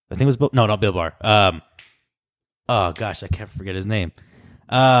 I think it was not Bill Barr. Oh gosh, I can't forget his name.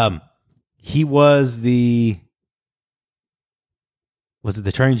 He was the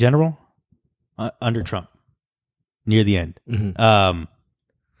Attorney General under Trump near the end. Mm-hmm.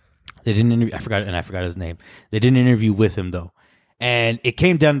 They didn't interview. I forgot his name. They didn't interview with him though, and it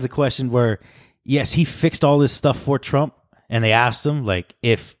came down to the question where, yes, he fixed all this stuff for Trump, and they asked him like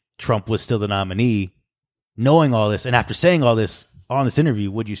if Trump was still the nominee, knowing all this, and after saying all this on this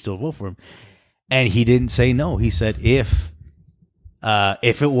interview, would you still vote for him? And he didn't say no. He said if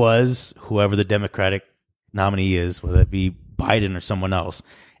If it was whoever the Democratic nominee is, whether it be Biden or someone else,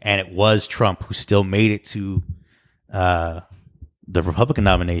 and it was Trump who still made it to the Republican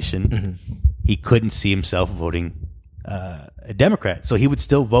nomination, he couldn't see himself voting a Democrat, so he would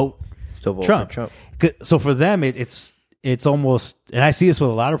still vote Trump. For Trump. So for them, it's almost, and I see this with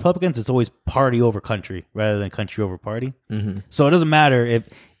a lot of Republicans, it's always party over country rather than country over party. So it doesn't matter if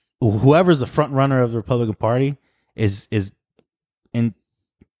whoever's the front runner of the Republican Party is in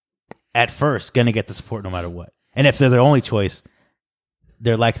at first going to get the support no matter what. And if they're their only choice,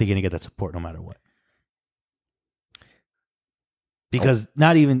 they're likely going to get that support no matter what. Because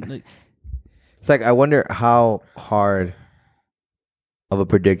not even... It's like, I wonder how hard of a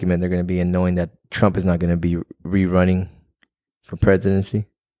predicament they're going to be in knowing that Trump is not going to be rerunning for presidency.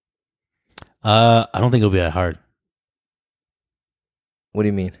 I don't think it'll be that hard. What do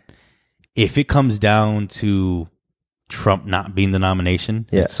you mean? If it comes down to Trump not being the nomination,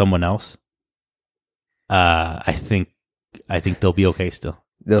 it's someone else, I think they'll be okay still.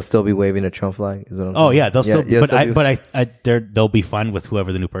 They'll still be waving a Trump flag. Is what I'm saying? Yeah, they'll still. They'll be fine with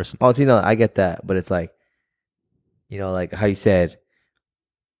whoever the new person. Oh, so, I get that, but it's like, like how you said,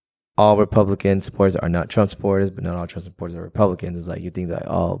 all Republican supporters are not Trump supporters, but not all Trump supporters are Republicans. It's like you think that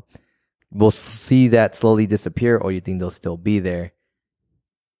we'll see that slowly disappear, or you think they'll still be there,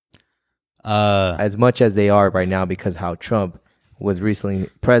 as much as they are right now, because how Trump was recently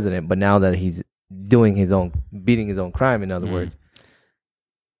president, but now that he's beating his own crime, in other words.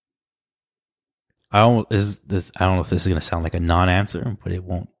 I don't know if this is going to sound like a non-answer, but it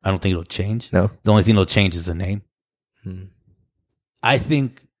won't. I don't think it'll change. No. The only thing that'll change is the name. I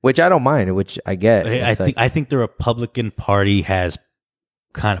think... Which I don't mind, which I get. I think the Republican Party has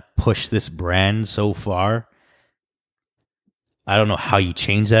kind of pushed this brand so far. I don't know how you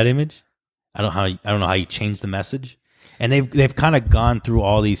change that image. I don't know how you change the message. And they've kind of gone through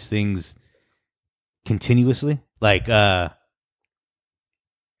all these things continuously. Like...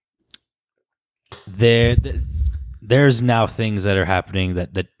 There's now things that are happening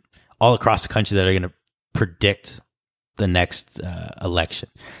that all across the country that are going to predict the next election,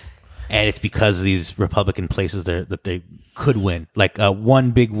 and it's because of these Republican places that they could win. Like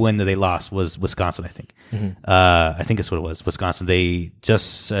one big win that they lost was Wisconsin, I think. I think that's what it was. Wisconsin. They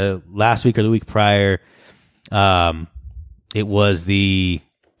just last week or the week prior, it was the.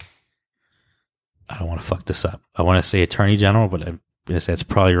 I don't want to fuck this up. I want to say Attorney General, but I'm going to say it's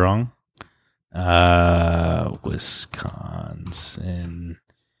probably wrong. Wisconsin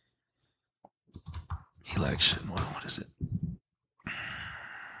election. What is it?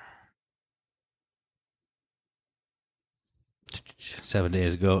 Seven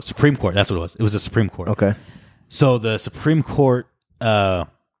days ago. Supreme Court. That's what it was. It was the Supreme Court. Okay. So the Supreme Court, that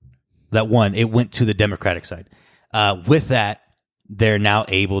won, it went to the Democratic side. With that, they're now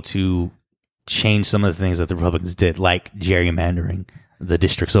able to change some of the things that the Republicans did, like gerrymandering the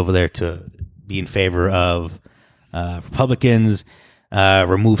districts over there to be in favor of Republicans,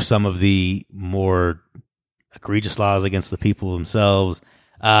 remove some of the more egregious laws against the people themselves.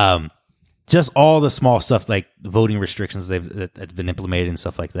 Just all the small stuff like voting restrictions that's been implemented and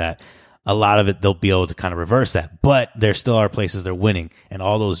stuff like that. A lot of it, they'll be able to kind of reverse that. But there still are places they're winning, and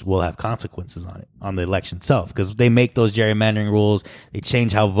all those will have consequences on the election itself, because they make those gerrymandering rules. They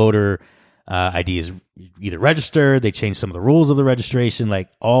change how voter ID is either registered. They change some of the rules of the registration. Like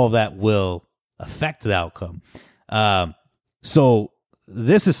all of that will affect the outcome. So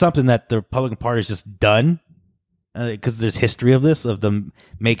this is something that the Republican Party has just done, because there's history of this, of them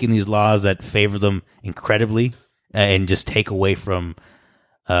making these laws that favor them incredibly and just take away from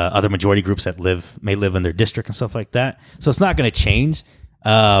other majority groups that may live in their district and stuff like that. So it's not going to change.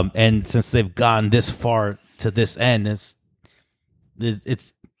 And since they've gone this far to this end, it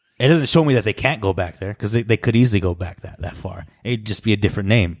doesn't show me that they can't go back there, because they could easily go back that far. It'd just be a different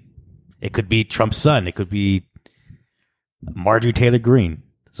name. It could be Trump's son. It could be Marjorie Taylor Greene.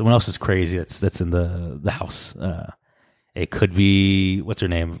 Someone else is crazy that's in the House. It could be, what's her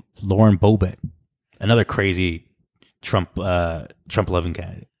name? Lauren Boebert, another crazy Trump loving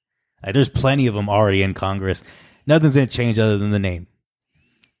candidate. There's plenty of them already in Congress. Nothing's going to change other than the name.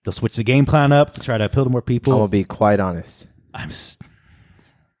 They'll switch the game plan up to try to appeal to more people. I'm gonna be quite honest.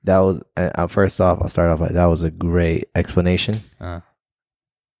 That was first off. I'll start off like that was a great explanation.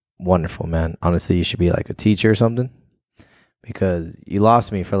 Wonderful, man. Honestly, you should be like a teacher or something, because you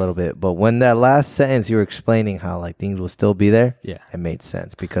lost me for a little bit. But when that last sentence you were explaining how like things will still be there, yeah, it made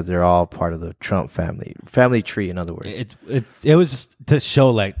sense, because they're all part of the Trump family tree. In other words, it was just to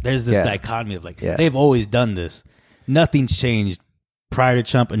show like there's this dichotomy of like they've always done this. Nothing's changed prior to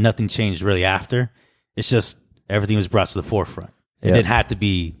Trump, and nothing changed really after. It's just everything was brought to the forefront. It didn't have to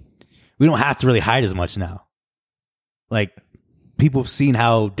be. We don't have to really hide as much now. Like, people have seen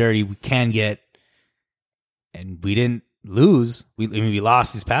how dirty we can get, and we didn't lose. We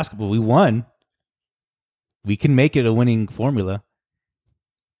lost these past couple. We won. We can make it a winning formula.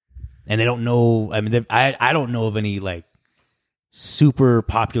 And they don't know. I mean, I don't know of any like super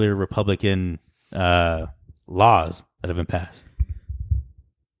popular Republican laws that have been passed.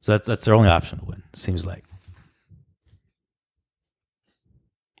 So that's their only option to win. It seems like.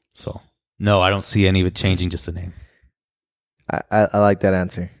 So no, I don't see any of it changing. Just the name. I like that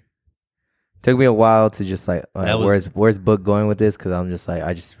answer. Took me a while to just like, where's Book going with this? Because I'm just like,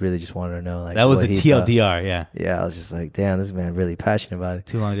 I just really just wanted to know. Like, that was the TLDR, yeah. Yeah, I was just like, damn, this man really passionate about it.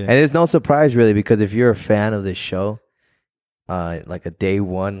 Too long, and it's no surprise really, because if you're a fan of this show, like a day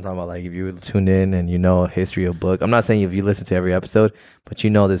one, talking about like if you tuned in and you know a history of Book. I'm not saying if you listen to every episode, but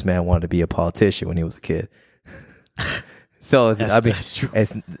you know this man wanted to be a politician when he was a kid. So that's true.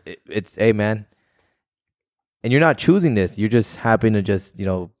 It's hey man. And you're not choosing this. You're just happy to just,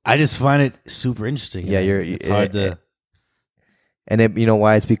 I just find it super interesting. Yeah, it's hard to. And you know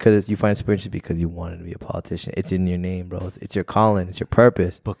why? It's because you find it super interesting because you wanted to be a politician. It's in your name, bro. It's your calling. It's your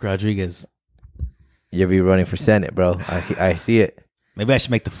purpose. Book Rodriguez. You'll be running for Senate, bro. I see it. Maybe I should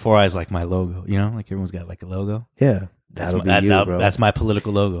make the 4 eyes like my logo. Like everyone's got like a logo. Yeah, that'll be you, bro. That's my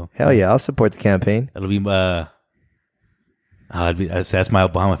political logo. Hell yeah, I'll support the campaign. That'll be that's my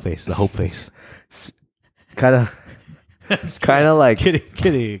Obama face, the hope face. Kind of like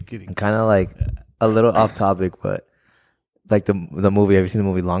kidding. Kind of like a little off topic, but like the movie. Have you seen the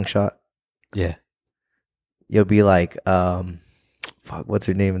movie Long Shot? Yeah. You'll be like, what's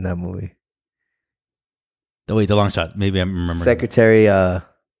her name in that movie? Oh wait, the Long Shot. Maybe I remember. Secretary. Is that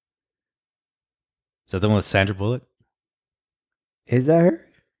the one with Sandra Bullock? Is that her?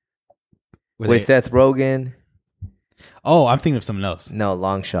 With Seth Rogen. Oh, I'm thinking of something else. No,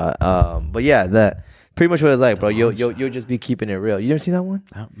 Long Shot. But yeah, that. Pretty much what it's like, bro. You'll just be keeping it real. You never seen that one?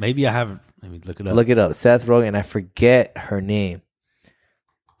 Maybe I haven't. Let me look it up. Look it up. Seth Rogen. I forget her name.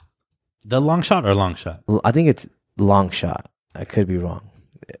 The Long Shot or Long Shot? I think it's Long Shot. I could be wrong,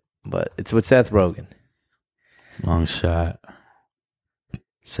 but it's with Seth Rogen. Long Shot.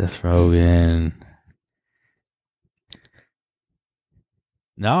 Seth Rogen.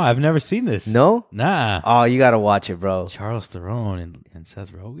 No, I've never seen this. No? Nah. Oh, you gotta watch it, bro. Charles Theron and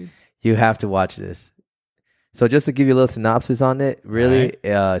Seth Rogen. You have to watch this. So just to give you a little synopsis on it, really,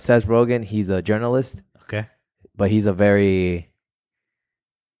 right. Seth Rogen, he's a journalist. Okay. But he's a very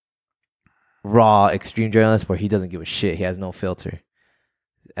raw, extreme journalist where he doesn't give a shit. He has no filter.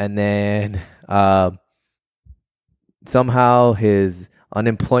 And then somehow his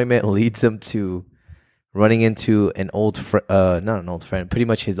unemployment leads him to running into an old not an old friend, pretty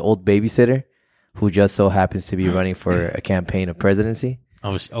much his old babysitter who just so happens to be running for a campaign of presidency.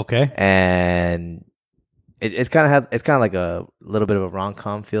 Oh, okay. And it's kind of like a little bit of a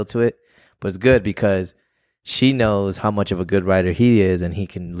rom-com feel to it, but it's good because she knows how much of a good writer he is, and he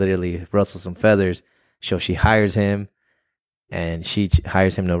can literally rustle some feathers. So she hires him, and she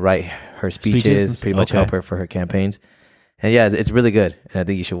hires him to write her speeches pretty much help her for her campaigns. And yeah, it's really good, and I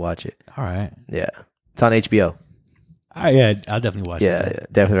think you should watch it. All right. Yeah. It's on HBO. All right, yeah, I'll definitely watch it. Yeah,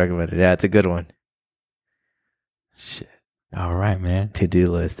 definitely recommend it. Yeah, it's a good one. Shit. All right, man.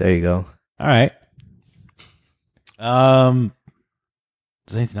 To-do list. There you go. All right.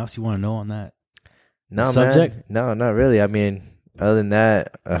 Is there anything else you want to know on that subject? Man. No, not really. I mean, other than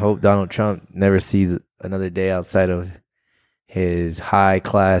that, I hope Donald Trump never sees another day outside of his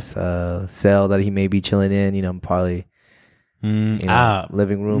high-class cell that he may be chilling in. Probably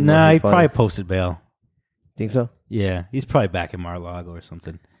living room. Nah, he probably posted bail. Think so? Yeah, he's probably back in Mar-a-Lago or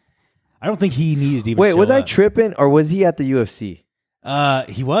something. I don't think he needed to even Wait, was up. I tripping or was he at the UFC?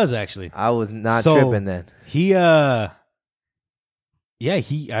 He was actually. I was not tripping then. He I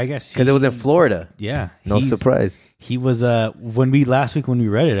guess because it was in Florida. Yeah, no surprise. He was last week when we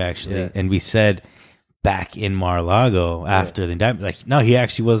read it actually, and we said back in Mar-a-Lago after the indictment. Like, no, he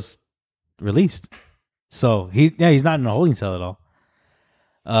actually was released. So he's not in a holding cell at all.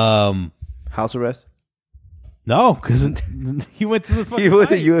 House arrest. No, because he went to the fucking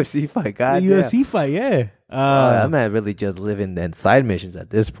UFC fight. God, UFC fight. Yeah, that man really just living in side missions at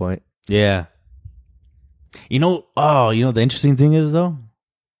this point. Yeah. The interesting thing is though,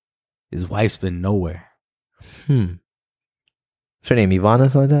 his wife's been nowhere. What's her name?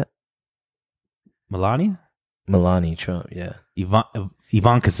 Ivana, something like that. Melania Trump. Yeah.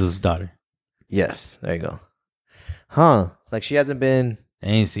 Ivanka's daughter. Yes, there you go. Huh? Like she hasn't been. They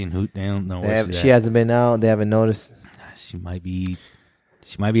ain't seen who. They don't know where she hasn't been out. They haven't noticed. She might be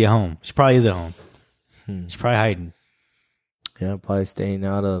at home. She probably is at home. She's probably hiding. Yeah, probably staying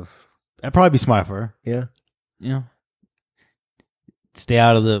out of. That'd probably be smart for her. Yeah. You know, stay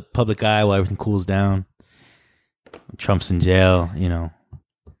out of the public eye while everything cools down. Trump's in jail, you know.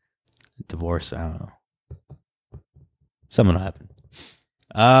 Divorce, I don't know. Something will happen.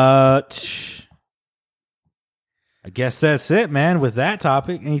 I guess that's it, man, with that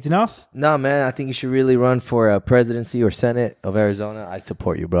topic. Anything else? No, man, I think you should really run for a presidency or Senate of Arizona. I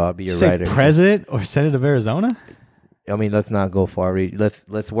support you, bro. I'll be your writer. President or Senate of Arizona? I mean, let's not go far.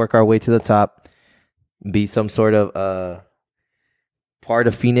 Let's work our way to the top. Be some sort of part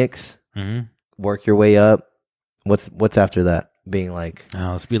of Phoenix. Mm-hmm. Work your way up. What's after that? Being like,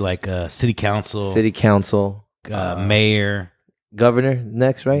 let's be like city council, mayor, mayor, governor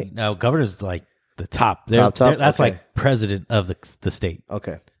next, right? No, governor's like the top. Top. That's okay. like president of the state.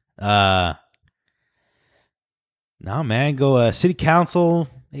 Okay. No, man, go city council,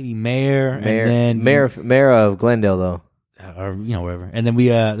 maybe mayor, and then mayor of Glendale, though, or wherever. And then we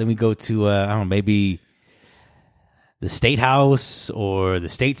go to I don't know, maybe the state house or the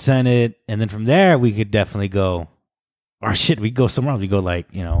state senate, and then from there we could definitely go. Or shit, we go somewhere else. We go like,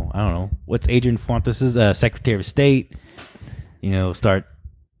 I don't know. What's Adrian Fuentes' Secretary of State? Start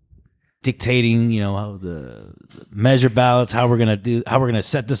dictating, how the measure ballots, how we're gonna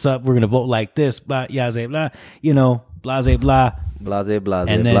set this up. We're gonna vote like this, blah, blah, blah, blase, blah. Blase,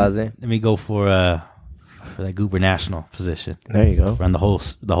 and then blase. Let me go for that gubernational position. There you go. Run the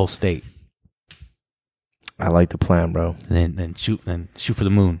whole state. I like the plan, bro. And then shoot for the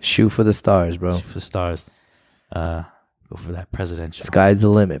moon. Shoot for the stars, bro. Shoot for the stars. Go for that presidential. Sky's the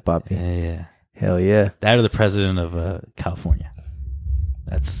limit, Poppy. Yeah. Hell yeah. That or the president of California.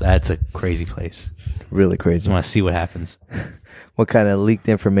 That's a crazy place. Really crazy. I want to see what happens. What kind of leaked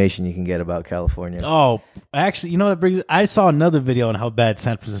information you can get about California? Oh, actually, I saw another video on how bad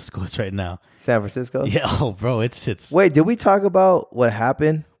San Francisco is right now. San Francisco? Yeah. Oh, bro, it's. Wait, did we talk about what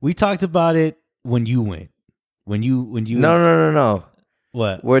happened? We talked about it when you went. When you. No.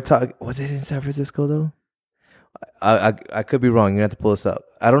 What? We're talking. Was it in San Francisco though? I could be wrong. You have to pull this up.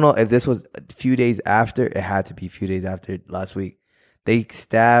 I don't know if this was a few days after. It had to be a few days after last week. They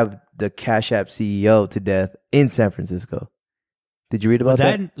stabbed the Cash App CEO to death in San Francisco. Did you read about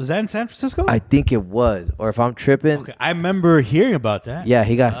that? Was that in San Francisco? I think it was. Or if I'm tripping. Okay, I remember hearing about that. Yeah,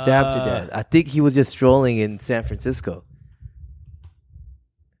 he got stabbed to death. I think he was just strolling in San Francisco.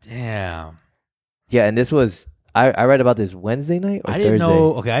 Damn. Yeah, and this was... I read about this Wednesday night or I didn't Thursday?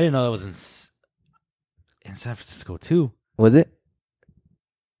 know. Okay, I didn't know that was in San Francisco too. Was it?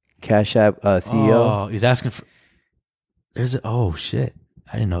 Cash App CEO? Oh, he's asking for... Oh, shit.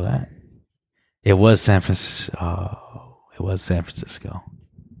 I didn't know that. It was San Francisco. Oh, it was San Francisco.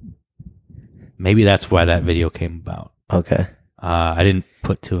 Maybe that's why that video came about. Okay. I didn't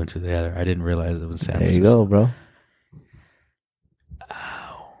put two and two together. I didn't realize it was San Francisco. There you go, bro.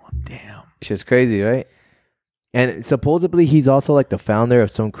 Oh, damn. It's just crazy, right? And supposedly he's also like the founder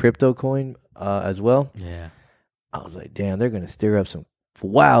of some crypto coin as well. Yeah. I was like, damn, they're going to stir up some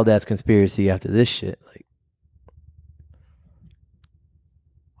wild ass conspiracy after this shit. Like,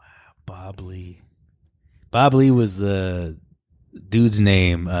 Bob Lee. Bob Lee was the dude's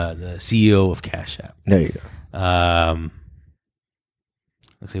name, the CEO of Cash App. There you go.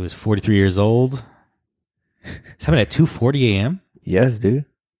 Looks like he was 43 years old. It's happening at 2:40 a.m. Yes, dude.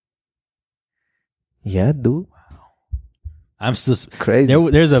 Yeah, dude. I'm still crazy.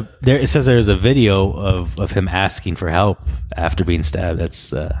 It says there's a video of him asking for help after being stabbed.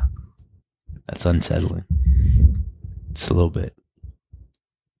 That's unsettling. Just a little bit.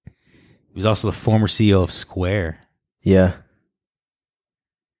 He was also the former CEO of Square. Yeah.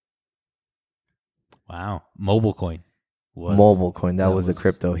 Wow. Mobile coin. That was the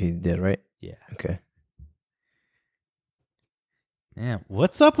crypto he did, right? Yeah. Okay. Yeah.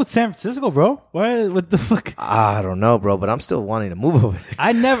 What's up with San Francisco, bro? What the fuck? I don't know, bro, but I'm still wanting to move over there.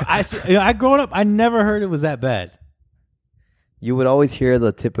 I growing up, I never heard it was that bad. You would always hear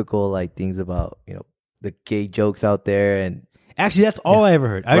the typical like things about, the gay jokes out there, and actually that's all I ever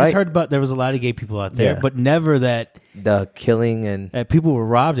heard. I just heard about there was a lot of gay people out there, but never that the killing and people were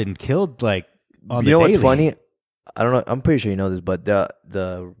robbed and killed like on the daily. what's funny? I don't know. I'm pretty sure you know this, but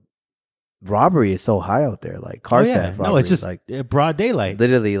the robbery is so high out there, like car theft. No, it's just like broad daylight.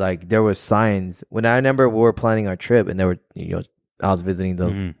 Literally, like there were signs when I remember we were planning our trip, and there were I was visiting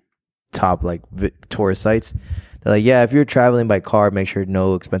the top like tourist sites. They're like, yeah, if you're traveling by car, make sure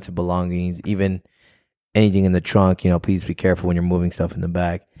no expensive belongings, even anything in the trunk. Please be careful when you're moving stuff in the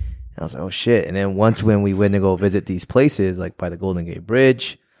back. And I was like, oh shit! And then once when we went to go visit these places, like by the Golden Gate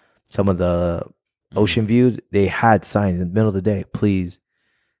Bridge, some of the ocean views, they had signs in the middle of the day, please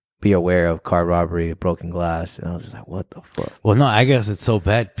be aware of car robbery, broken glass. And I was just like, what the fuck? Well, no, I guess it's so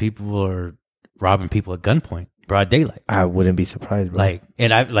bad. People are robbing people at gunpoint, broad daylight. I wouldn't be surprised, bro.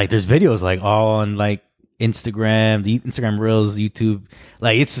 There's videos like all on like Instagram, the Instagram Reels, YouTube.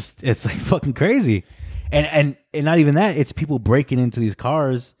 Like it's like fucking crazy. And not even that, it's people breaking into these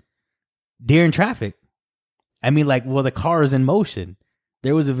cars during traffic. I mean, like, well, the car is in motion.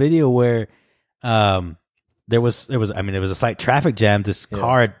 There was a video where there was a slight traffic jam. This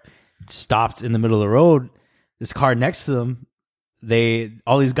car had stopped in the middle of the road. This car next to them,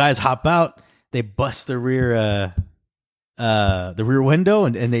 all these guys hop out. They bust the rear window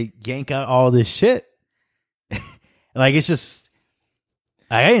and they yank out all this shit. Like, it's just,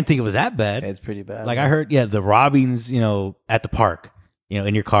 I didn't think it was that bad. It's pretty bad. Like, I heard, the robbings, at the park,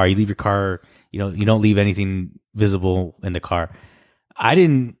 in your car, you leave your car, you don't leave anything visible in the car. I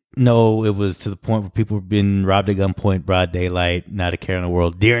didn't know it was to the point where people were being robbed at gunpoint, broad daylight, not a care in the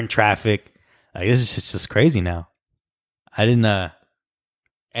world, during traffic. Like, this is just crazy now. I didn't, and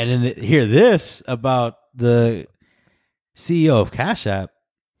then hear this about the CEO of Cash App.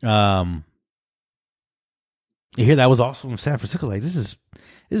 You hear that was also from San Francisco. Like, this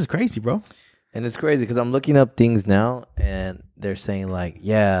is crazy, bro. And it's crazy because I'm looking up things now, and they're saying like,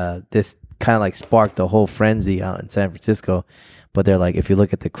 yeah, this kind of like sparked a whole frenzy out in San Francisco. But they're like, if you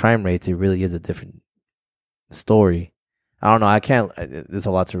look at the crime rates, it really is a different story. I don't know. There's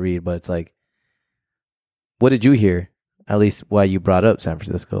a lot to read, but it's like, what did you hear? At least why you brought up San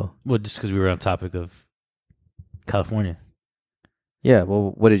Francisco. Well, just because we were on topic of California. Yeah.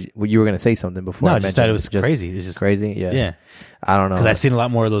 Well, you were going to say something before? No, I just thought it was crazy. It's just crazy. Yeah. Yeah. I don't know. Because I've seen a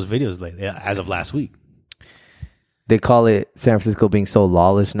lot more of those videos lately, as of last week. They call it San Francisco being so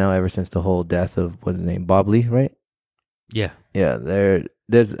lawless now ever since the whole death of, what's his name? Bob Lee, right? Yeah. Yeah.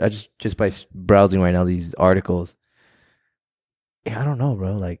 There's I just by browsing right now these articles. Yeah, I don't know,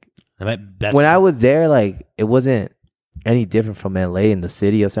 bro. Like, when I was there, like, it wasn't any different from LA in the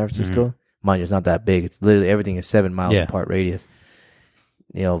city of San Francisco. Mm-hmm. Mind you, it's not that big. It's literally everything is 7 miles apart radius.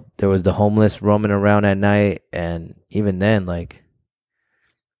 There was the homeless roaming around at night, and even then, like,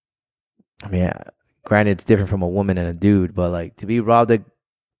 I mean, granted, it's different from a woman and a dude, but like, to be robbed at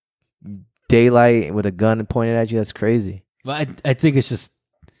daylight with a gun pointed at you, that's crazy. Well, I think it's just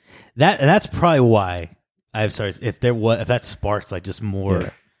that, and that's probably why I've started. If that sparks like just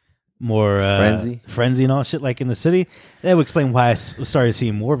more frenzy and all shit like in the city, that would explain why I started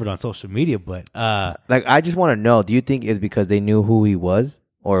seeing more of it on social media. But like, I just want to know, do you think it's because they knew who he was,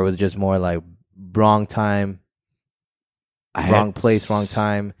 or it was just more like wrong time, wrong place, wrong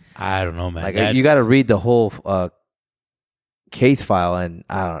time? I don't know, man. Like, you got to read the whole case file, and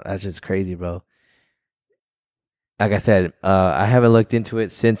I don't know, that's just crazy, bro. Like I said, I haven't looked into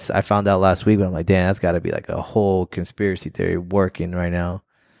it since I found out last week, but I'm like, damn, that's got to be like a whole conspiracy theory working right now.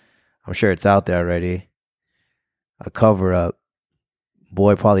 I'm sure it's out there already. A cover up.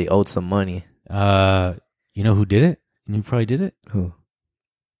 Boy probably owed some money. You know who did it? You know who probably did it? Who?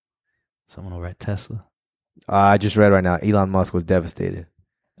 Someone over at Tesla. I just read right now, Elon Musk was devastated.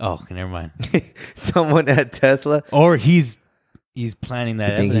 Oh, okay, never mind. Someone at Tesla? Or he's planning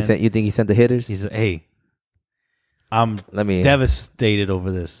that. You think he sent the hitters? He's hey, I'm devastated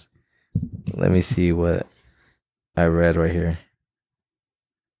over this. Let me see what I read right here.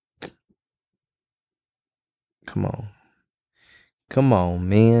 Come on,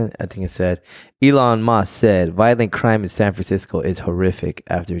 man. I think it said, Elon Musk said, violent crime in San Francisco is horrific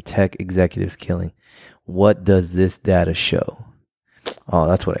after tech executives killing. What does this data show? Oh,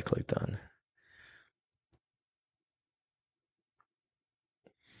 that's what I clicked on.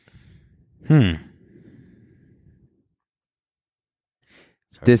 Mind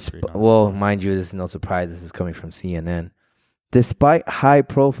you, this is no surprise. This is coming from CNN. Despite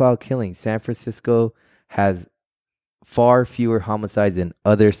high-profile killings, San Francisco has far fewer homicides than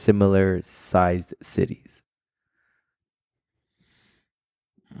other similar-sized cities.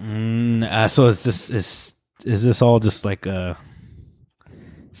 So is this all just like a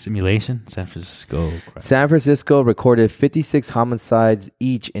simulation? San Francisco recorded 56 homicides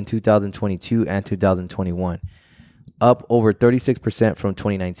each in 2022 and 2021, up over 36% from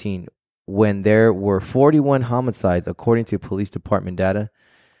 2019, when there were 41 homicides, according to police department data.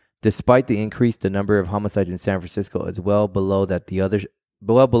 Despite the increase, the number of homicides in San Francisco is well below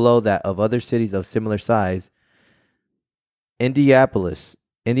that of other cities of similar size. Indianapolis,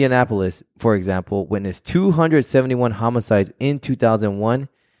 for example, witnessed 271 homicides in 2001,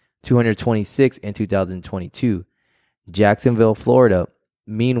 226 in 2022. Jacksonville, Florida,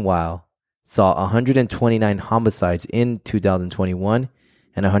 meanwhile, saw 129 homicides in 2021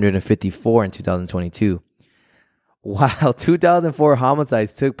 and 154 in 2022. while 2004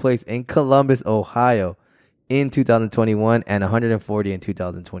 homicides took place in Columbus, Ohio in 2021 and 140 in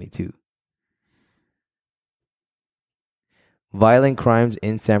 2022. Violent crimes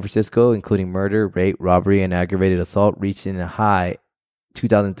in San Francisco, including murder, rape, robbery, and aggravated assault, reached in a high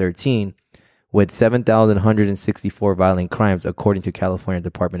 2013 with 7,164 violent crimes, according to California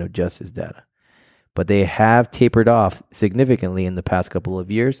Department of Justice data. But they have tapered off significantly in the past couple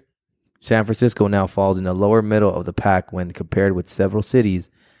of years. San Francisco now falls in the lower middle of the pack when compared with several cities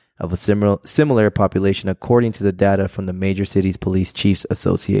of a similar population, according to the data from the Major Cities Police Chiefs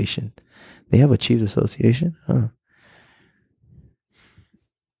Association. They have a Chiefs Association? Huh.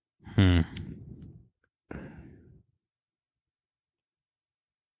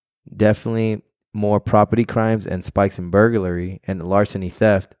 Definitely more property crimes and spikes in burglary and larceny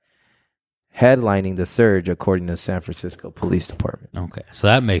theft headlining the surge, according to the San Francisco Police Department. Okay, so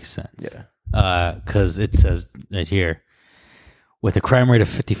that makes sense. Yeah. Because it says right here, with a crime rate of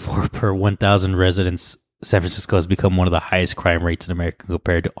 54 per 1,000 residents, San Francisco has become one of the highest crime rates in America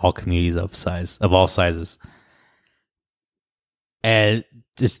compared to all communities of all sizes. And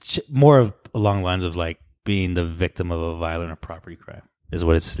it's more of along the lines of like being the victim of a violent or property crime is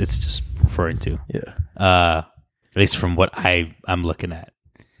what it's just referring to. Yeah. At least from what I'm looking at.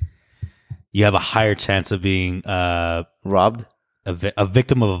 You have a higher chance of being robbed, a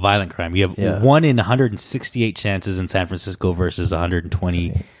victim of a violent crime. You have 1 in 168 chances in San Francisco versus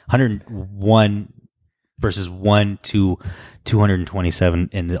 101 versus 1 to 227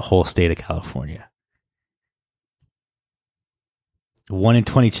 in the whole state of California. 1 in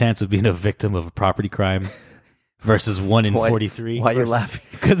 20 chance of being a victim of a property crime versus 1 in 43. Why are you laughing?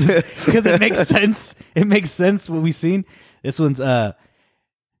 Because it makes sense. It makes sense what we've seen. This one's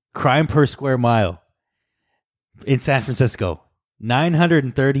crime per square mile in San Francisco,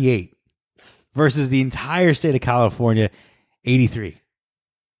 938 versus the entire state of California, 83.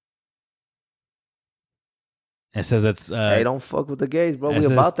 It says it's hey, don't fuck with the gays, bro. We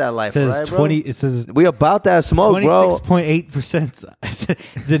about that life, says right, 20. Bro? It says we about that smoke, bro.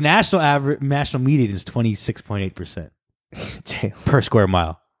 26.8%. The national median is 26.8% per square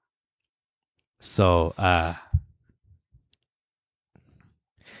mile. So,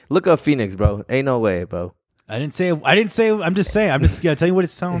 look up Phoenix, bro. Ain't no way, bro. I didn't say. I'm just saying. I'm just gonna tell you what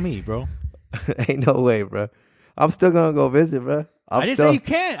it's telling me, bro. Ain't no way, bro. I'm still gonna go visit, bro. I didn't say you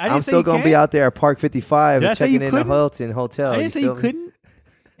can't. I'm still gonna be out there at Park 55 and checking in the Hilton Hotel. I didn't say you couldn't.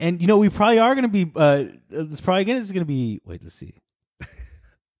 And we probably are gonna be. It's gonna be. Wait, let's see.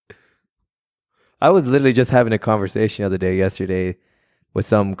 I was literally just having a conversation the other day, yesterday, with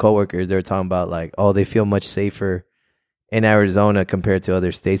some coworkers. They were talking about like, oh, they feel much safer in Arizona compared to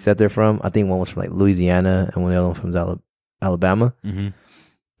other states that they're from. I think one was from like Louisiana and one the other one from Alabama. Mm-hmm.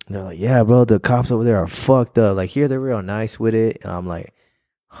 They're like, yeah, bro, the cops over there are fucked up. Like, here, they're real nice with it. And I'm like,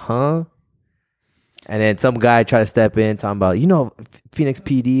 huh? And then some guy tried to step in, talking about, Phoenix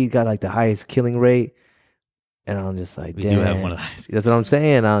PD got like the highest killing rate. And I'm just like, we damn. do have one of the highest. That's what I'm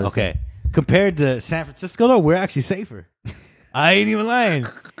saying. Okay. Compared to San Francisco, though, we're actually safer. I ain't even lying.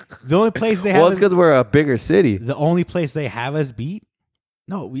 The only place they have it's because we're a bigger city. The only place they have us beat?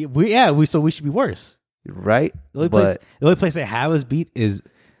 No, so we should be worse. Right? The only place they have us beat is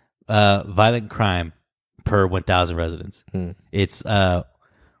violent crime per 1,000 residents. It's 1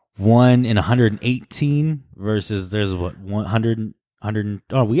 in 118 versus there's 100.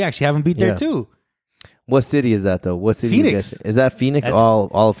 Oh, we actually haven't beat there too. What city is that though? What city? Phoenix. Is that Phoenix? All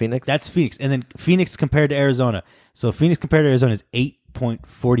of Phoenix? That's Phoenix. And then Phoenix compared to Arizona. So Phoenix compared to Arizona is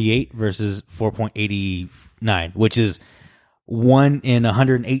 8.48 versus 4.89, which is 1 in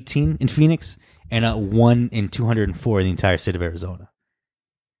 118 in Phoenix and 1 in 204 in the entire state of Arizona.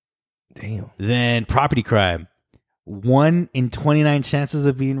 Damn. Then property crime. 1 in 29 chances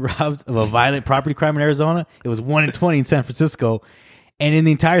of being robbed of a violent property crime in Arizona. It was 1 in 20 in San Francisco. And in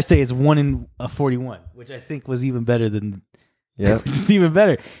the entire state, it's 1 in 41, which I think was even better than... Yeah. It's even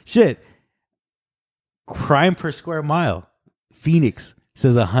better. Shit. Crime per square mile. Phoenix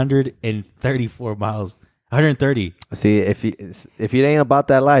says 134 miles. 130. See, if you ain't about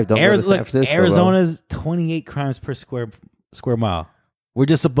that life, don't go to San Francisco. Arizona's 28 crimes per square mile. We're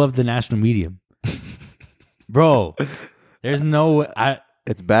just above the national median. Bro, there's no...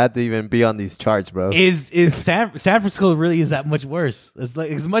 It's bad to even be on these charts, bro. Is San Francisco really is that much worse? It's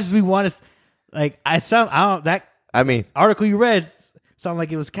like as much as we want to, like article you read sounded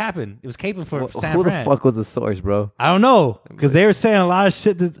like it was capping. It was caping for San Who Fran. the fuck was the source, bro? I don't know because they were saying a lot of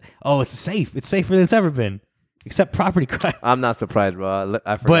shit. It's safe. It's safer than it's ever been, except property crime. I'm not surprised, bro.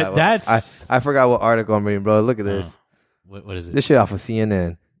 I forgot. But I forgot what article I'm reading, bro. Look at this. What is it? This shit off of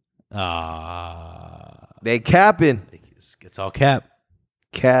CNN. They capping. It's all cap.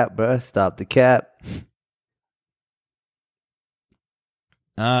 Cap, bro. Stop the cap.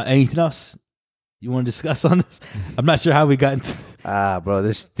 Anything else you want to discuss on this? I'm not sure how we got into bro,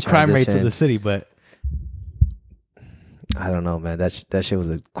 this the crime rates of the city, but I don't know, man. That shit was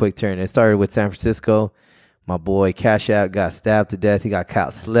a quick turn. It started with San Francisco. My boy Cash Out got stabbed to death. He got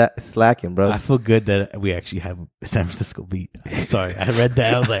caught slacking, bro. I feel good that we actually have a San Francisco beat. I'm sorry. I read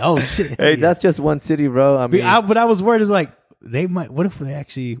that. I was like, oh, shit. Hey, that's just one city, bro. I mean, but I was worried. Is like, they might. What if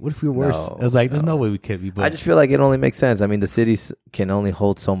we were worse? No, I was like, there's no way we could be. But I just feel like it only makes sense. I mean, the cities can only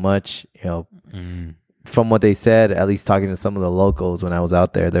hold so much, from what they said, at least talking to some of the locals when I was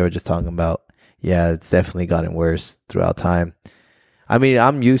out there, they were just talking about, yeah, it's definitely gotten worse throughout time. I mean,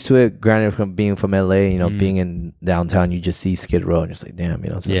 I'm used to it. Granted, from being from LA, being in downtown, you just see Skid Row and you're just like,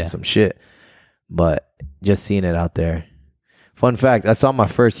 damn, some shit. But just seeing it out there. Fun fact, I saw my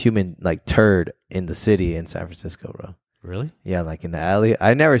first human turd in the city in San Francisco, bro. Really? Yeah, like in the alley.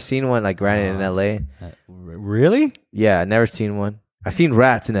 I never seen one granted in LA. Really? Yeah, I never seen one. I've seen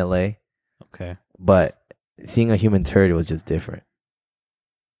rats in LA. Okay. But seeing a human turd was just different.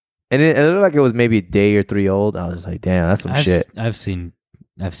 And it looked like it was maybe a day or 3 old. I was just like, damn, that's some shit. I've seen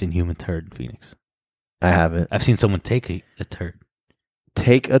human turd in Phoenix. I haven't. I've seen someone take a turd.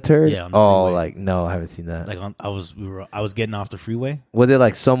 Take a turd? Yeah. On the freeway. No, I haven't seen that. I was getting off the freeway. Was it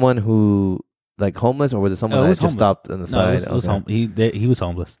like someone who homeless, or was it someone that just stopped on the side? It was he was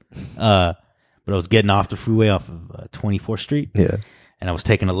homeless. But I was getting off the freeway off of 24th Street. Yeah. And I was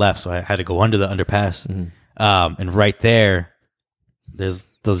taking a left, so I had to go under the underpass. Mm-hmm. And right there, there's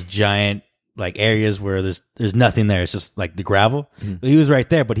those giant areas where there's nothing there. It's just the gravel. Mm-hmm. But he was right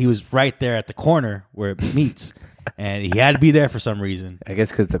there, but he was right there at the corner where it meets, and he had to be there for some reason. I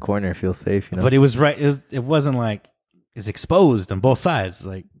guess because the corner feels safe, But it was right. It wasn't it's exposed on both sides.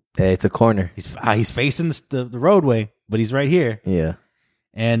 It's hey, it's a corner. He's facing the roadway, but he's right here. Yeah.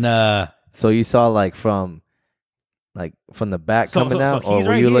 And so you saw from the back coming out, or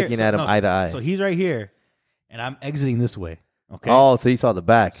were you looking at him eye to eye? So he's right here, and I'm exiting this way. Okay. Oh, so you saw the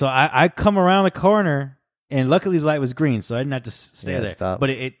back. So I come around the corner, and luckily the light was green, so I didn't have to stay there. Stop. But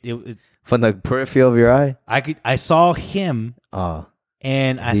it from the periphery of your eye, I saw him. Oh.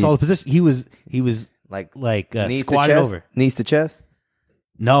 And I saw the position. He was knees squatted to chest? over. Knees to chest.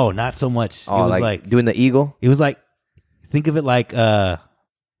 No, not so much. Oh, it was doing the eagle. It was think of it like a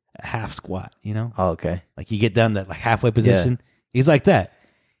half squat. Oh, okay. You get down that halfway position. Yeah. He's like that.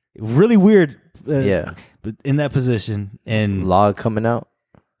 Really weird. Yeah. But in that position, and log coming out.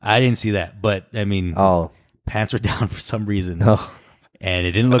 I didn't see that, but I mean, his pants were down for some reason. Oh. And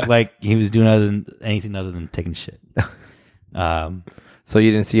it didn't look like he was doing anything other than taking shit. So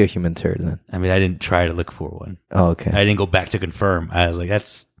you didn't see a human turd then? I mean, I didn't try to look for one. Oh, okay. I didn't go back to confirm. I was like,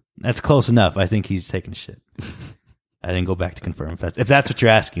 that's close enough. I think he's taking shit. I didn't go back to confirm. If that's what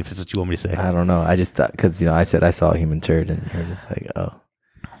you're asking, if that's what you want me to say. I don't know. I just thought, because, I said I saw a human turd, and you're just like, oh.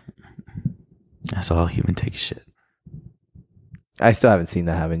 I saw a human take shit. I still haven't seen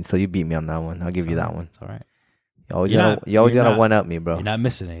that happen, so you beat me on that one. I'll give you that one. It's all right. You always gotta one up me, bro. You're not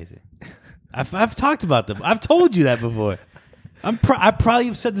missing anything. I've talked about them. I've told you that before. I probably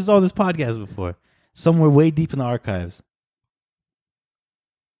have said this on this podcast before. Somewhere way deep in the archives.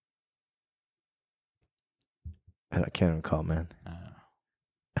 I can't recall, man.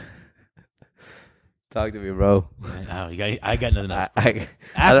 Talk to me, bro. I got nothing else.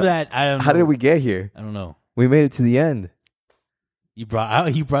 After that, I don't know. How did we get here? I don't know. We made it to the end. You brought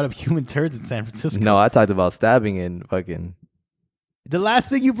up human turds in San Francisco. No, I talked about stabbing and fucking. The last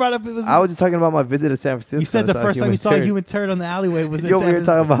thing you brought up was. I was just talking about my visit to San Francisco. You said the first time you saw a human turd on the alleyway was in San Francisco. We were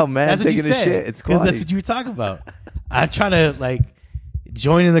talking about man taking a shit. It's because that's what you were talking about. I'm trying to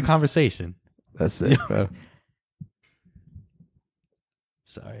join in the conversation. That's it, bro.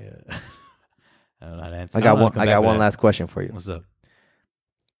 Sorry. I don't know how to answer. I got one last question for you. What's up?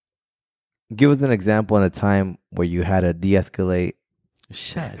 Give us an example in a time where you had to de-escalate.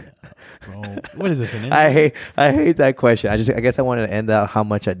 Shut up, bro. What is this? I hate that question. I guess I wanted to end out how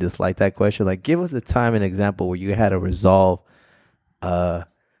much I dislike that question. Give us a time and example where you had to resolve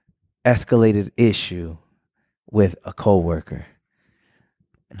escalated issue with a coworker,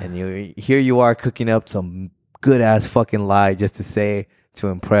 and here you are cooking up some good ass fucking lie just to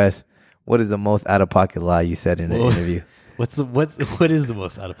impress. What is the most out of pocket lie you said in an interview? What is the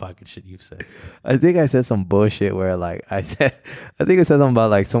most out of pocket shit you've said? I think I said some bullshit where I think I said something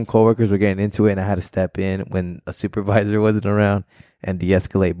about some coworkers were getting into it and I had to step in when a supervisor wasn't around and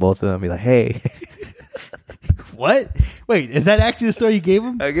de-escalate both of them. Be like, hey. What? Wait, is that actually the story you gave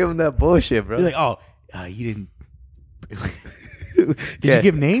him? I gave him that bullshit, bro. You're like, you didn't. Did you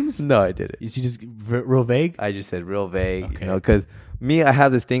give names? No, I didn't. You just real vague? I just said real vague, Okay. because me, I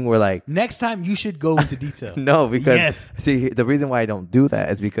have this thing where like, Next time you should go into detail. no, because Yes. see, the reason why I don't do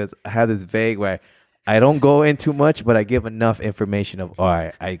that is because I have this vague where I don't go in too much, but I give enough information of, all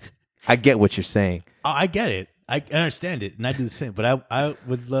right, I get what you're saying. Oh, I get it. I understand it, and I do the same. But I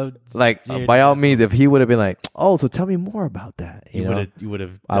would love Like, by all means, if he would have been like, oh, so tell me more about that, you would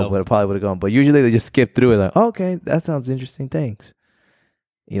have. I probably would have gone. But usually they just skip through it like, oh, okay, that sounds interesting. Thanks.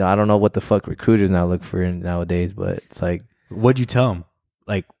 I don't know what the fuck recruiters now look for nowadays, but it's like, What'd you tell him?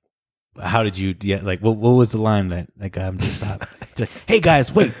 Like, how did you? Yeah, like what was the line that got him to stop? Just, hey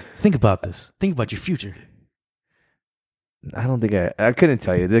guys, wait, think about this. Think about your future. I don't think I couldn't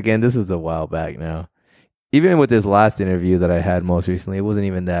tell you. Again, this was a while back now. Even with this last interview that I had most recently, it wasn't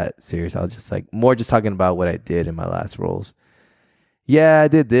even that serious. I was just like more just talking about what I did in my last roles. Yeah, I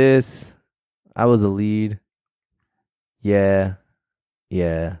did this. I was a lead. Yeah.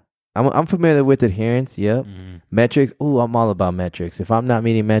 I'm familiar with adherence. Yep. Mm-hmm. Metrics. Ooh, I'm all about metrics. If I'm not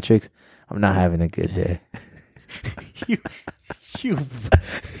meeting metrics, I'm not having a good day. you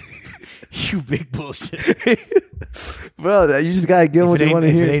big bullshit. Bro, you just gotta get what you want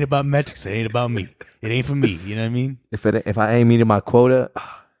to hear. If it ain't about metrics, it ain't about me. It ain't for me. You know what I mean? If I ain't meeting my quota,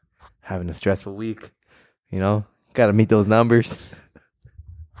 having a stressful week, gotta meet those numbers.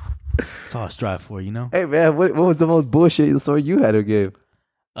 That's all I strive for, Hey man, what was the most bullshit story you had to give?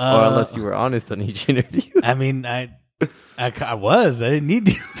 Or unless you were honest on each interview. I mean, I was. I didn't need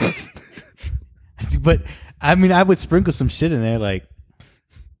to. But I mean, I would sprinkle some shit in there, like.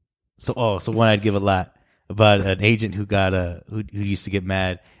 So one I'd give a lot about an agent who got who used to get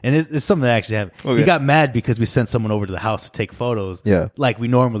mad, and it's something that actually happened. Okay. He got mad because we sent someone over to the house to take photos, like we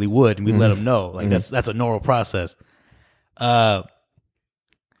normally would, and we let him know, like that's a normal process.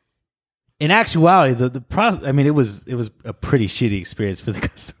 In actuality, the process, I mean, it was a pretty shitty experience for the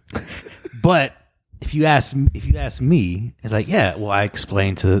customer. But if you ask me, it's like, yeah, well, I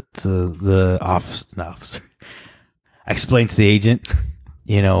explained to the officer, I explained to the agent,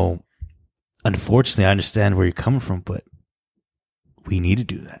 unfortunately, I understand where you're coming from, but we need to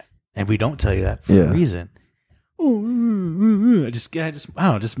do that, and we don't tell you that for a reason. I just I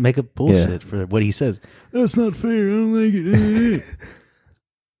don't know, just make up bullshit for what he says. That's not fair. I don't like it.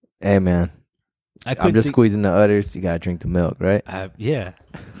 Hey man, I'm just squeezing the udders. You gotta drink the milk, right? Yeah,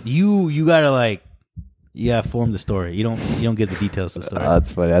 you gotta form the story. You don't give the details of the story.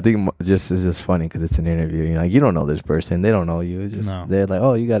 That's funny. I think it's just funny because it's an interview. You don't know this person. They don't know you. It's just they're like,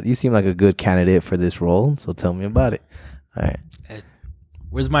 oh, you seem like a good candidate for this role. So tell me about it. All right.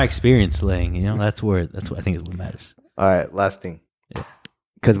 Where's my experience laying? That's what I think is what matters. All right. Last thing,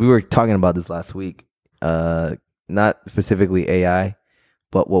 because we were talking about this last week. Not specifically AI,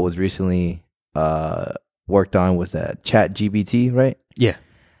 but what was recently worked on was that ChatGPT, right? Yeah.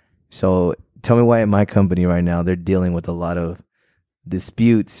 So tell me why at my company right now they're dealing with a lot of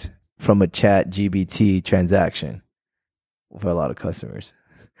disputes from a ChatGPT transaction for a lot of customers.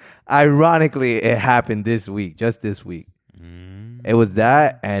 Ironically, it happened just this week. It was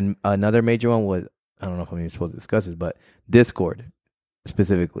that, and another major one was, I don't know if I'm even supposed to discuss this, but Discord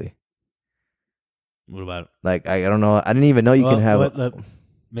specifically. What about it? Like, I don't know. I didn't even know you can have...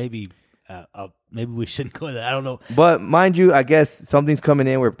 maybe we shouldn't go there. I don't know. But mind you, I guess something's coming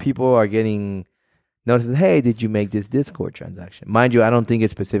in where people are getting notices, hey, did you make this Discord transaction? Mind you, I don't think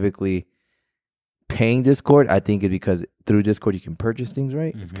it's specifically paying Discord. I think it's because through Discord you can purchase things,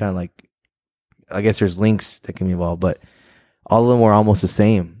 right? Mm-hmm. It's kind of like, I guess there's links that can be involved, but all of them were almost the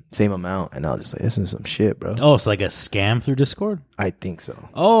same amount. And I was just like, this is some shit, bro. Oh, it's like a scam through Discord? I think so.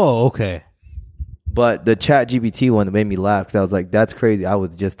 Oh, okay. But the ChatGPT one that made me laugh, because I was like, that's crazy. I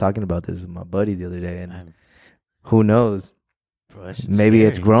was just talking about this with my buddy the other day, and who knows? Bro, maybe scary.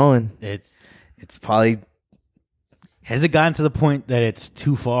 It's growing. It's probably... Has it gotten to the point that it's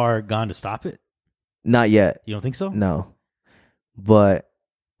too far gone to stop it? Not yet. You don't think so? No. But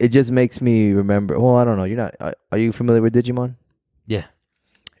it just makes me remember... Well, I don't know. You're not... Are you familiar with Digimon? Yeah.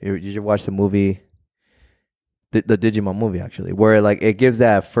 Did you watch the movie... The Digimon movie, actually, where like it gives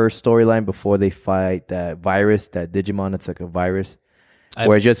that first storyline before they fight that virus, that Digimon. It's like a virus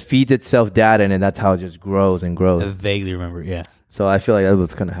where it just feeds itself data, and then that's how it just grows and grows. I vaguely remember, yeah. So I feel like that's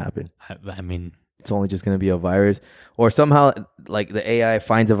what's gonna happen. I mean, it's only just gonna be a virus, or somehow like the AI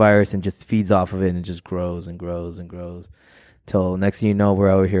finds a virus and just feeds off of it, and it just grows and grows and grows till next thing you know, we're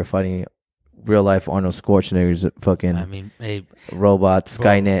over here fighting real life Arnold Schwarzenegger's fucking robot.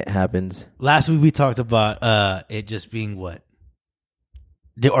 Skynet happens. Last week we talked about it just being what?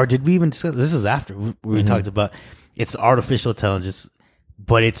 Did we even discuss this? Is after we talked about it's artificial intelligence,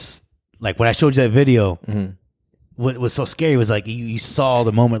 but it's like when I showed you that video, what was so scary was like you saw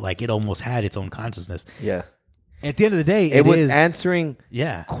the moment like it almost had its own consciousness. Yeah. At the end of the day, it was answering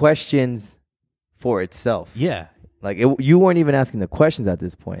questions for itself. Yeah. Like you weren't even asking the questions at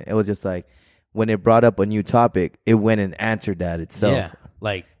this point. It was just like when it brought up a new topic, it went and answered that itself. Yeah.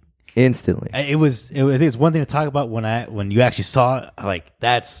 Like instantly. It was I think it's one thing to talk about when you actually saw it, like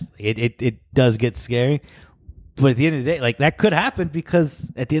that's it does get scary. But at the end of the day, like that could happen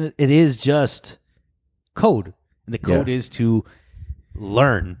because at the end it is just code. And the code is to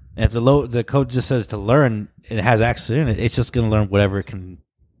learn. And if the code just says to learn and it has access in it, it's just going to learn whatever it can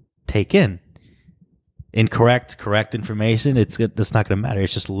take in. Incorrect, correct information, that's not going to matter.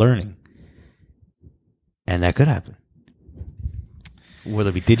 It's just learning. And that could happen. Will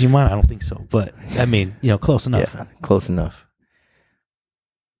it be Digimon? I don't think so. But, I mean, close enough. Yeah, close enough.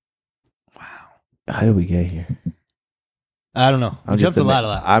 Wow. How did we get here? I don't know. We jumped a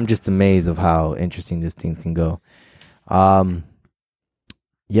lot. I'm just amazed of how interesting these things can go. Yeah,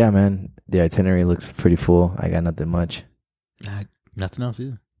 man. The itinerary looks pretty full. I got nothing much. Nothing else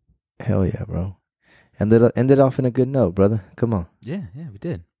either. Hell yeah, bro. Ended off in a good note, brother. Come on. Yeah, we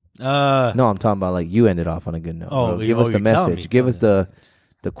did. No, I'm talking about like you ended off on a good note. Oh, bro. Give us the message. Give us the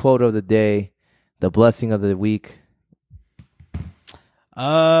quote of the day, the blessing of the week.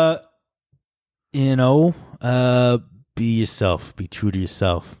 Be yourself. Be true to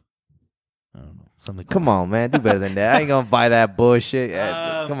yourself. I don't know. Something. Come on, man. Do better than that. I ain't gonna buy that bullshit.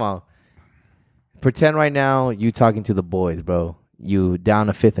 Come on. Pretend right now you talking to the boys, bro. You down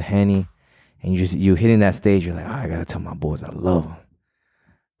a fifth of Henny, and you hitting that stage. You're like, I gotta tell my boys I love them.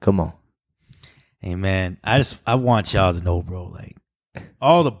 Come on. Hey, man. I want y'all to know, bro. Like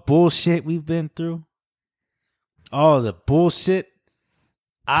all the bullshit we've been through, all the bullshit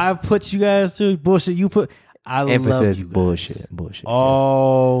I've put you guys through, bullshit you put. Emphasis, love you bullshit.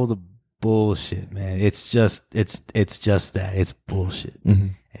 All the bullshit, man. It's just that. It's bullshit. Mm-hmm.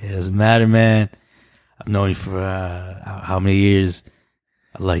 It doesn't matter, man. I've known you for how many years?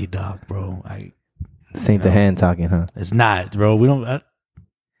 I love you, dog, bro. This ain't the hand talking, huh? It's not, bro. I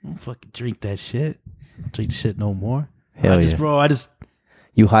don't fucking drink that shit. I don't drink shit no more. Hell I just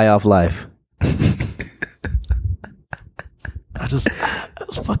you high off life. I just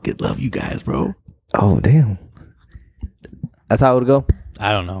fucking love you guys, bro. Oh, damn. That's how it would go?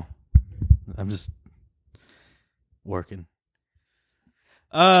 I don't know. I'm just working.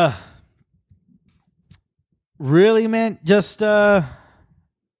 Really, man, just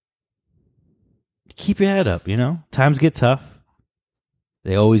keep your head up, Times get tough.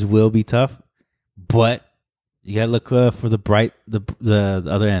 They always will be tough. But you got to look for the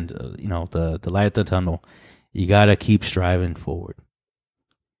other end, the light at the tunnel. You got to keep striving forward.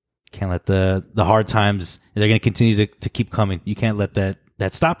 Can't let the hard times, they're going to continue to keep coming. You can't let that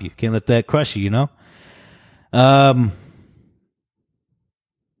stop you. Can't let that crush you, That's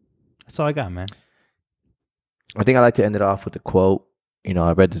all I got, man. I think I like to end it off with a quote.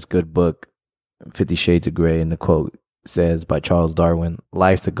 I read this good book, 50 Shades of Grey, and the quote says by Charles Darwin,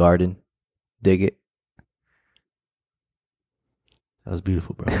 "Life's a garden. Dig it." That was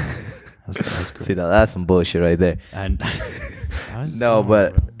beautiful, bro. That was great. See, that's some bullshit right there. No,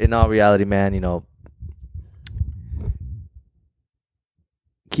 but in all reality, man,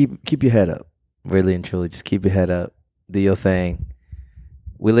 keep your head up. Really and truly, just keep your head up. Do your thing.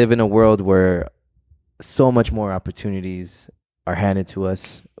 We live in a world where so much more opportunities are handed to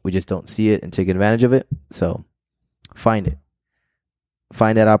us. We just don't see it and take advantage of it. So find it.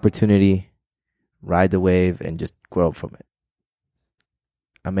 Find that opportunity, ride the wave, and just grow from it.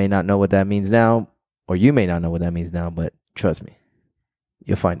 I may not know what that means now, or you may not know what that means now, but trust me,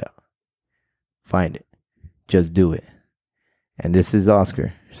 you'll find out. Find it. Just do it. And this is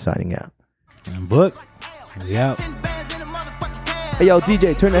Oscar signing out. And Book, we out. Hey, yo,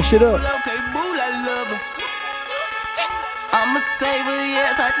 DJ, turn that shit up. I'm a saver,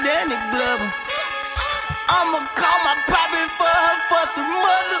 yes, I Danny Glover. I'ma call my poppy for her fucking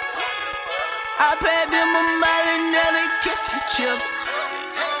mother. I paid them a money, now they kiss each other.